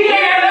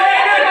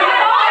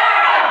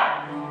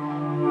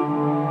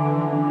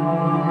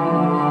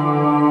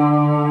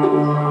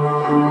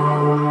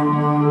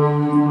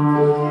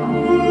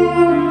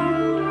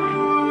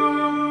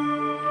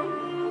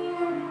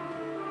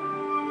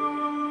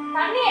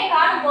 தண்ணியை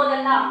காணும்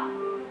போதெல்லாம்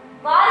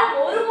வாரம்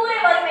ஒரு முறை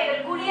வரும்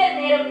எங்கள் குளியல்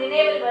நேரம்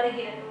நினைவில்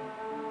வருகிறது.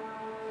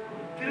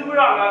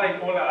 திருவிழா நாளை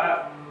போல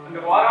அந்த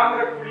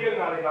வாராந்திர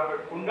குளியல் நாளை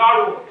நாங்கள்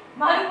கொண்டாடுவோம்.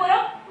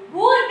 மறுபுறம்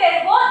ஊர்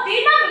பெருகோ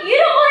தினம்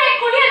இருமுறை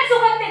குளியல்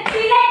சுகத்தில்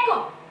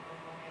திளைக்கும்.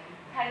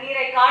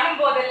 தண்ணீரை காணும்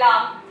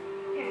போதெல்லாம்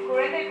என்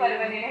குழந்தை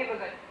பருவ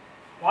நினைவுகள்.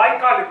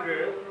 வாய்க்காலுக்கு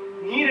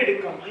நீர்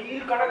எடுக்க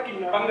மயில்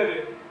கணக்கில் நடந்தது.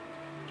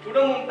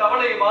 குடமும்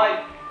தவளையுமாய்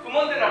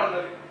சுமந்து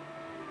நடந்தது.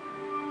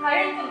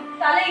 கழுத்தும்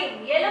தலையும்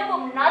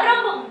எலும்பும்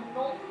நரம்பும்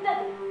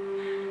நொந்தது.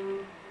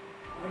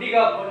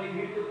 வடிகாப்பள்ளி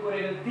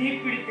வீட்டுக்குறையில்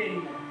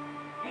தீப்பிடித்தேன்.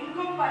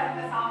 எங்கும்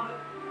பறந்த சாம்பல்.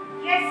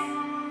 S,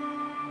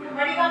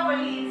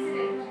 வடிகாப்பள்ளி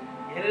incident.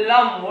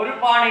 எல்லாம் ஒரு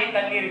பானை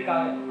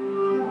தண்ணீருக்காக.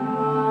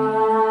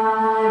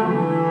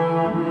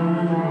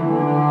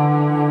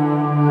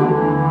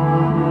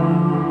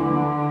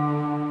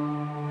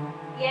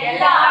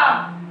 எல்லாம்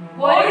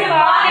ஒரு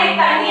பானை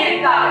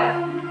தண்ணீருக்காக.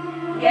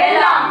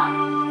 எல்லாம்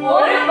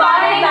ஒரு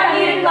பானை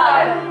தண்ணீருக்காக.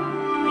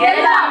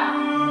 எல்லாம்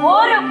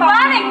ஒரு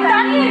பானை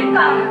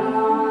தண்ணீருக்காக.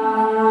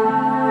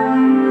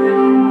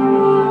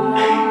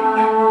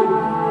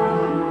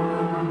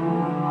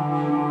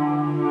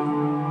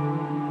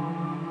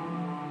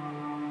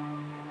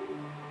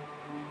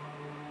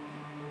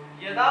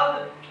 ஏதாவது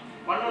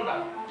பண்ணுண்டா,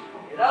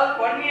 ஏதாவது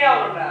பண்ணியே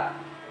ஆகணும்டா.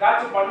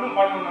 ஏதாச்சும்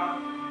பண்ணணும்னா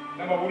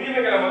நம்ம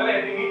உரிமைகளை முதல்ல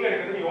எப்படி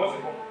மீட்டெடுக்கிறதுன்னு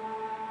யோசிப்போம்.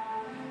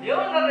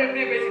 எவ்வளவு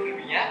எப்படியே பேசிட்டு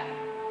இருப்பீங்க?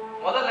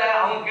 முதல்ல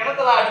அவங்க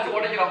கிணத்தெல்லாம் அடிச்சு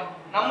உடைக்கிறோம்.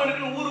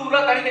 நம்மளுக்குன்னு ஊரா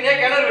தனித்தனியா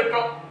கிணறு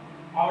வெட்டுறோம்.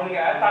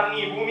 அவனுங்க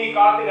தண்ணி பூமி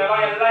காத்து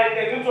நிலம் எல்லாம்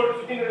இருக்குன்னு சொல்லிட்டு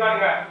சுத்திட்டு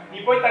இருக்கானுங்க. நீ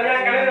போய் தனியா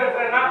கிணறு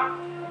வெட்டுறேன்னா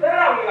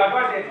அவங்களுக்கு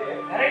அட்வான்டேஜ்.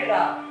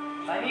 கரெக்டா,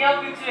 தனியா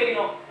பிரிச்சு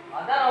வைக்கணும்.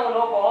 அதான் நம்ம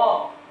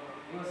நோக்கம்.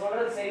 இவங்க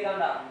சொல்றது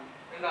சரிதான்டா.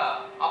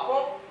 அப்போ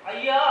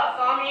ஐயா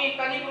சாமி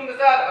தண்ணி கொடுங்க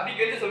சார் அப்படி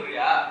கேட்டு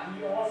சொல்றியா?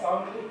 ஐயா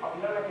சாமி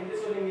அப்படின்னா நான் என்ன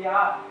சொல்லுவியா?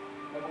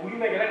 நம்ம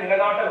உரிமைகளை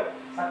நிலைநாட்டணும்.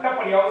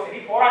 சட்டப்படியாவும் சரி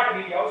போராட்ட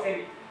ரீதியாவும்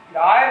சரி. இது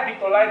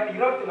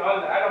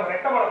 1924 நம்ம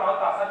ரெட்டமலை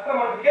தாத்தா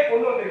சட்டமன்றத்துக்கே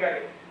கொண்டு வந்திருக்காரு.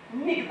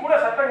 இன்னைக்கு கூட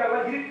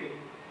சட்டங்கள்லாம் இருக்கு.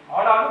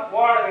 ஆனாலும்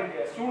போராட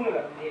வேண்டிய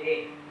சூழ்நிலை.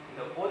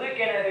 இந்த பொது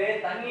கிணறு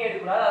தண்ணி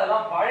எடுக்கூடாது,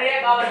 அதெல்லாம் பழைய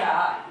காலம்டா.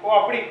 ஓ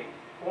அப்படி.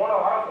 போன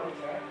வாரம்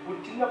படிச்சேன், ஒரு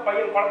சின்ன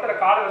பையன் குளத்துல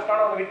காலை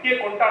வச்சுட்டான அவனை வெட்டியே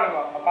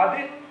கொண்டானுங்க. அப்ப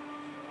அது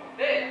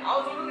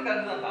அவன் சொல்றது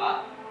கருதுதான்டா.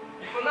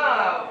 இப்பதான்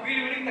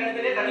வீடு வீடுக்கு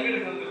தனித்தனியா தண்ணி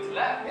கெடுத்து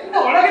வந்துருச்சுல. எந்த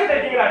உலகத்தை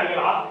இருக்கீங்களா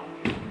நீங்களா?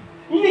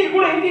 இன்னைக்கு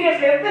கூட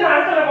இன்டீரியர்ஸ்ல எத்தனை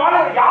இடத்துல வாழ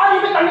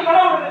யாருமே தண்ணி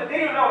கலவு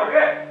தெரியும்னா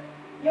அவருக்கு.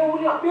 என்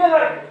ஊர்ல அப்படியே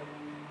தான் இருக்கு.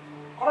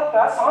 குளத்தை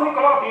சாமி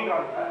குளம்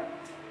அப்படின்றாங்க.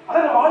 அதை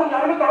நம்ம ஆளுங்க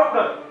யாருமே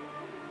தொடக்கூடாது.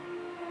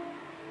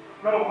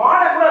 நம்ம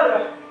மாட கூட அதுல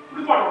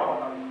குளிப்பாட்ட விட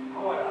மாட்டாங்க.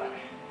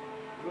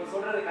 இவங்க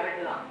சொல்றது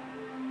கரெக்ட் தான்.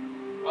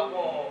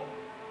 அப்போ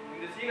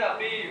இந்த சீனை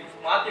அப்படி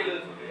மாத்தி எழுத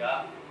சொல்றியா?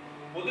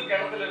 பொது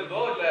கிணத்துல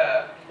இருந்தோ இல்ல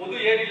பொது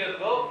ஏரியில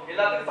இருந்தோ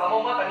எல்லாத்துக்கும்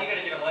சமமா தண்ணி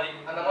கிடைக்கிற மாதிரி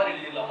அந்த மாதிரி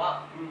எழுதிடலாமா?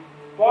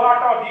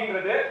 போராட்டம்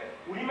அப்படின்றது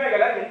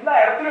உரிமைகளை எல்லா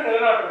இடத்துலயும்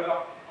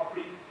நிலைநாட்டுறதுதான்.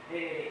 அப்படி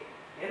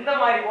எந்த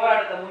மாதிரி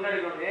போராட்டத்தை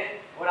முன்னெடுக்கணும்னு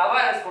ஒரு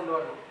அவேர்னஸ் கொண்டு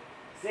வரணும்.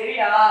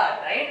 சரியா,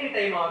 ட்ரைனிங்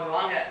டைம் ஆகுது,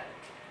 வாங்க.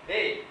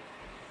 டேய்,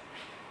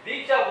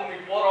 தீட்சா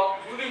பூமிக்கு போறோம்,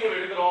 உறுதிமொழி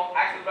எடுக்கிறோம்,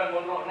 ஆக்ஷன் பிளான்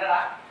பண்றோம். என்னடா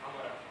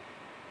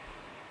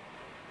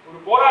ஒரு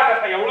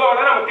போராட்டத்தை எவ்வளவு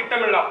வேணா நம்ம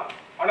திட்டமிடலாம்.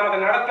 ஆனா அதை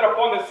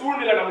நடத்துறப்போ அந்த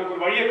சூழ்நிலை நம்மளுக்கு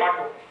ஒரு வழியை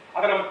காட்டும்.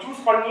 அதை நம்ம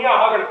சூஸ் பண்ணியே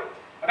ஆகணும்.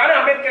 அதானே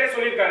அம்பேத்கரே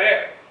சொல்லியிருக்காரு.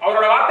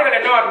 அவரோட வார்த்தைகள்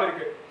என்னவா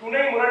இருந்திருக்கு?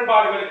 துணை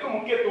முரண்பாடுகளுக்கு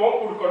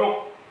முக்கியத்துவம் கொடுக்கணும்.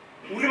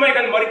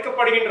 உரிமைகள்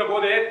மறுக்கப்படுகின்ற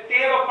போது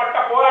தேவைப்பட்ட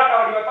போராட்ட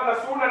வடிவத்தை அந்த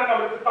சூழ்நிலை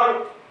நம்மளுக்கு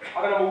தரும்.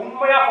 அதை நம்ம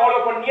உண்மையா ஃபாலோ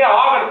பண்ணியே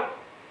ஆகணும்.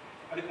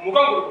 அதுக்கு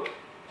முகம் கொடுக்கணும்.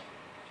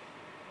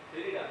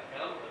 சரிடா,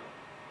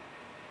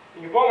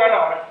 நீங்க போங்க,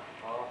 நான் வரேன்.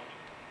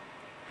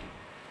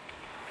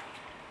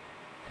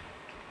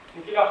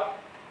 நிக்கிலா,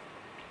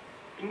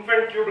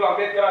 இன்ஃபென்ட் கியூப்ல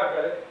அம்பேத்கரா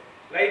இருக்காரு.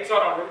 Lights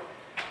R on.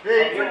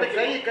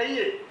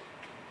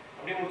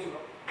 அப்படியே முடிச்சுக்கோ.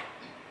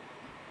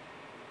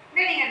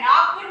 நீங்க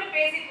நாக்பூர்னு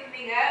பேசிட்டு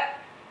இருந்தீங்க,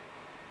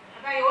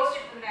 அதான்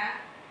யோசிச்சுட்டு இருந்தேன்.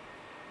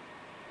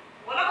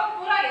 உலகம்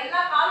பூரா எல்லா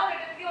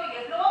காலகட்டத்திலயும்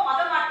எவ்வளவோ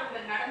மத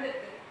மாற்றங்கள்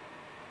நடந்திருக்கு.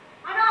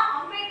 ஆனா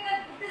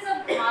அம்பேத்கர்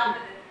புத்திசம்க்கு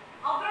மாறினது,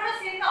 அவரோட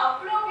சேர்ந்து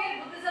அவ்வளோ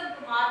பேர்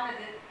புத்திசம்க்கு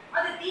மாறினது,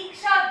 அது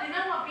தீக்ஷா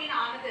தினம் அப்படின்னு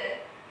ஆனது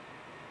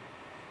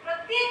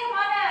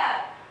பிரத்யேகமான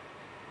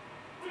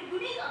ஒரு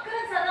யுனிக்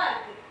அக்கரன்ஸா தான்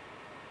இருக்கு.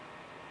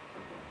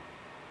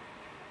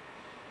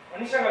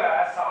 மனுஷங்களை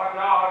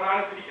சவர்ணா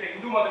அவர்னான்னு பிரிக்கிற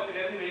இந்து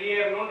மதத்திலிருந்து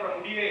வெளியேறணும்ன்ற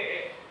முடிவே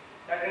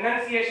that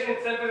renunciation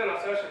itself is an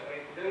assertion,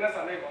 right? இது என்ன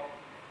சந்தேகம்?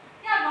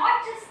 Yeah, not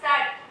just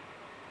that.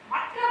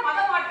 மற்ற மத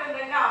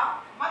மாற்றங்கள்னா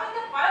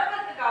மதத்தை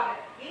பரப்புறதுக்காக,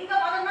 எங்க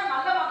மதம் தான்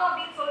நல்ல மதம்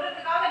அப்படின்னு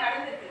சொல்றதுக்காக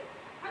நடந்திருக்கு.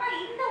 ஆனா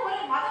இந்த ஒரு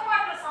மத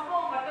மாற்ற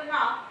சம்பவம்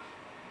மட்டும்தான்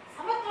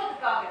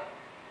சமத்துவத்துக்காக,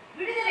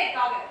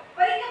 விடுதலைக்காக,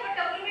 பறிக்கப்பட்ட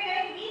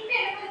உரிமைகளை மீட்டு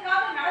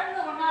எடுப்பதற்காக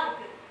நடந்த ஒண்ணா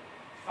இருக்கு.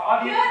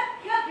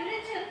 Here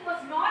religion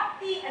was not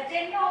the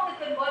agenda of the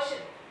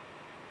conversion.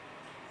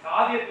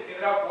 சாதியத்துக்கு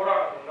எதிராக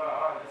போராடணும்னா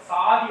அந்த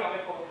சாதி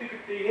அமைப்பை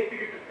ஒத்துக்கிட்டு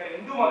ஏத்துக்கிட்டு இருக்கிற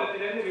இந்து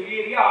மதத்திலிருந்து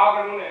வெளியேறியே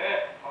ஆகணும்னு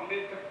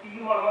அம்பேத்கர்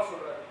தீர்மானமா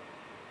சொல்றாரு.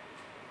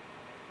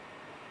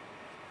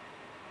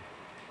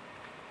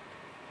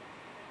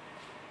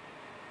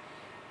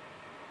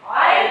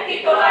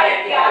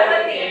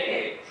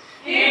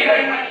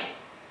 கீழ்வெண்மணி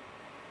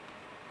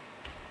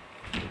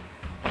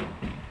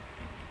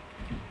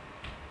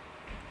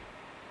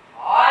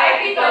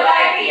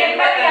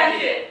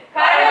 1985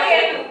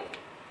 கருணாகேது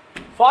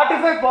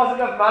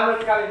 45% of manual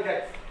scavenging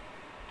deaths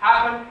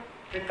happen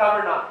in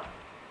Tamil Nadu.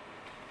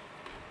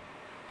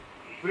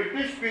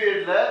 British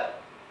பீரியட்ல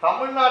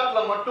தமிழ்நாட்டுல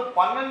மட்டும்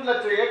 12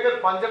 லட்சம்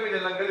ஏக்கர் பஞ்சமி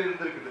நிலங்கள்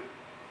இருந்திருக்குது.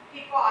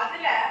 இப்போ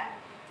அதுல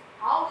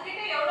அவங்க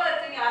கிட்ட எவ்வளவு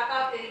இருக்குன்னு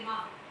யாருக்காவது தெரியுமா?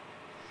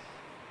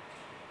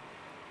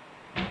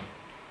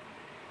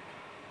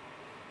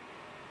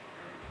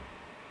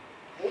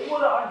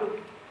 ஒவ்வொரு ஆண்டும்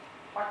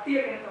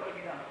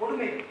பட்டியலினத்தவர்களுக்கான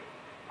கொடுமைகள்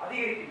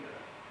அதிகரிக்கின்றன.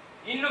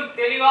 இன்னும்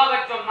தெளிவாக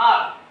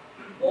சொன்னால்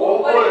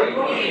ஒவ்வொரு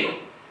நொடியும்,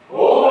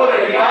 ஒவ்வொரு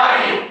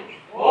வினாடியும்,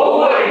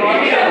 ஒவ்வொரு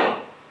நிமிடமும்,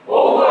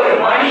 ஒவ்வொரு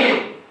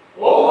மணியும்,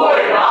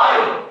 ஒவ்வொரு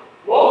நாளும்,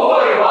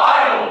 ஒவ்வொரு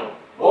வாரமும்,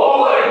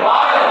 ஒவ்வொரு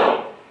மாதமும்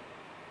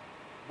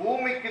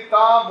பூமிக்கு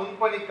தான்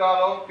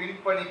முன்பனிக்காலம்,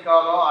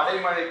 பின்பனிக்காலம்,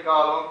 அடைமழை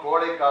காலம்,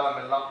 கோடை காலம்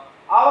எல்லாம்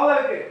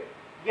அவங்களுக்கு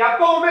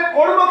எப்பவுமே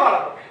கொடுமை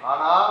காலம்.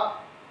 ஆனா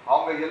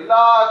அவங்க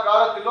எல்லா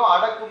காலத்திலும்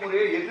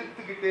அடக்குமுறையை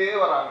எதிர்த்துக்கிட்டே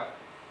வராங்க.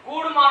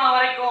 கூடுமான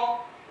வரைக்கும்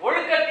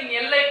ஒழுக்கத்தின்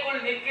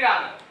எல்லைக்குள்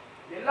நிற்கிறாங்க.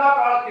 எல்லா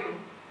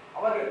காலத்திலும்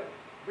அவர்கள்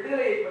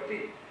விடுதலையை பற்றி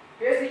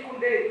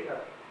பேசிக்கொண்டே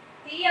இருக்கிறார்கள்.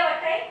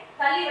 தீயவற்றை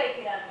தள்ளி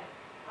வைக்கிறார்கள்.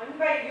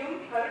 அன்பையும்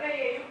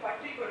கருணையையும்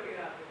பற்றி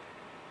கொள்கிறார்கள்.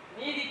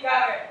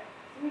 நீதிக்காக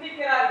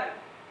சிந்திக்கிறார்கள்.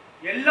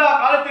 எல்லா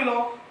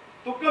காலத்திலும்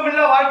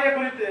துக்கமில்லா வாழ்க்கை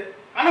குறித்து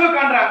கனவு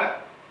காண்றாங்க.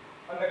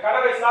 அந்த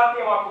கனவை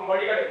சாத்தியமாக்கும்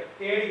வழிகளை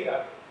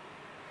தேடுகிறார்கள்.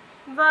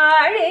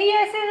 வாழிய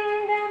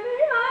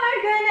செந்தமிழ்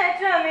வாழ்கன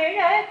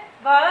தமிழர்,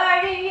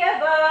 வாழிய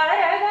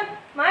பாரதம்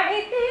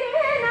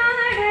மணித்திரு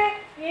நாடு,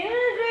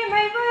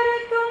 இன்றுமை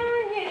வருத்தும்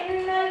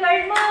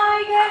இன்னல்கள்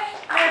மாய்க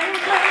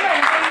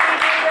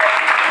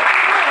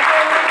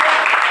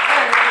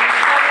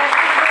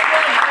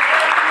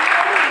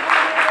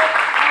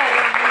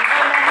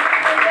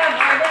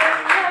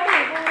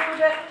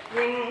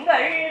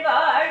எங்கள்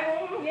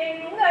வாழும்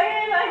எங்கள்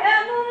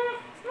வளமும்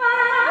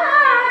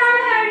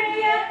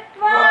வாழிய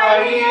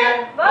வாழிய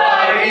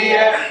வாழிய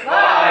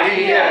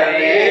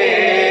வாழியவே.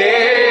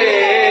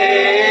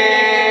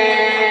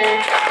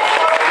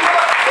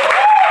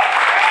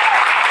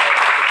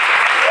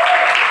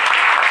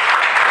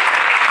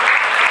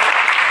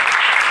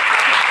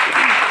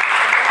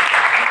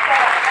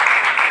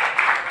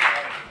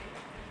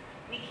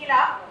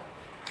 நிக்கிலா,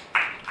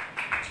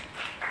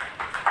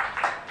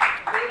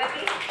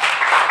 ரேவதி,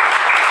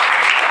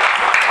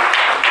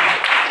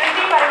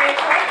 நன்றி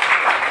Parameshwar,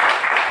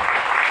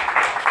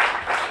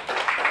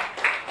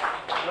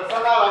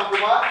 Prasanna,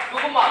 Ramkumar,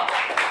 Sukumar,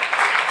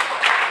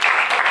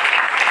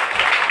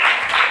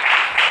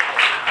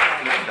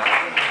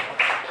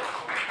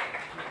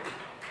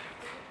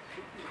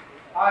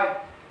 Hi.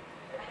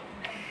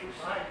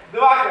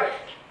 Divakar.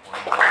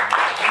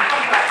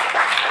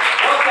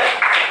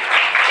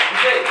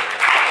 Vijay,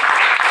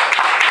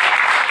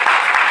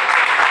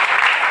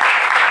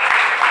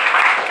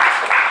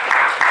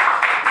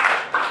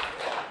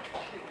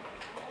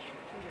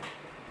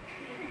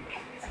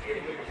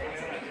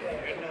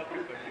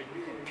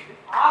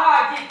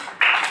 Ajith,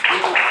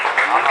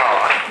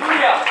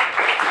 Surya,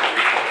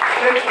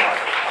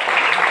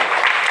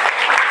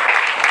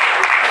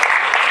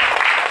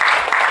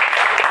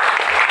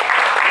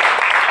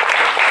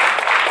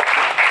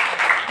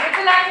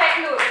 Mithula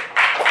செக்லூர்,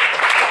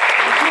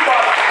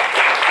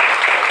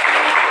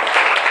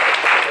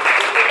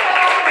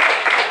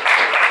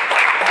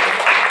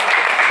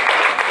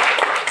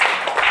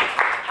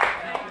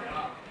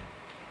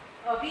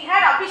 we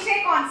had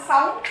Abhishek on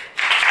sound.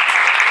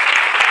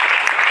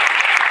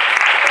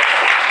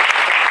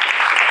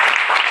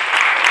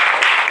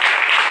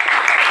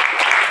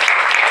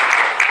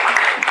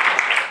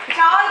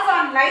 Charles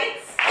on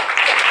lights.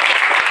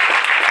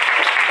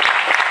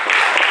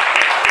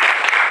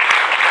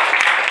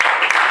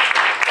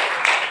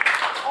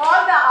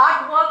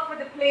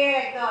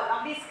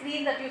 lovely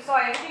screen that you saw,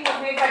 everything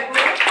was made by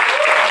Guru.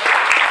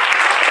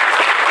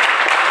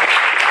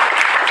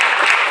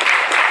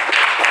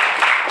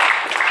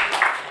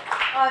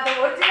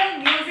 The original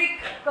music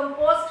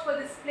composed for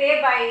this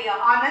play by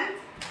Anand.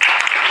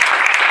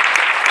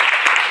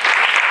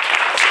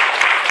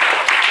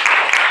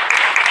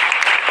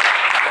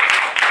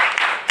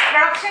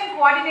 Production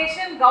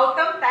coordination,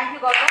 Gautam. Thank you,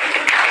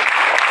 Gautam.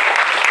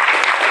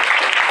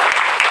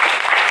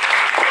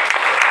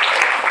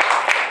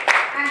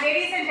 And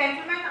ladies and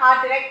gentlemen,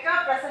 our director,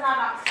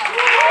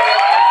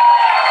 Prasanna.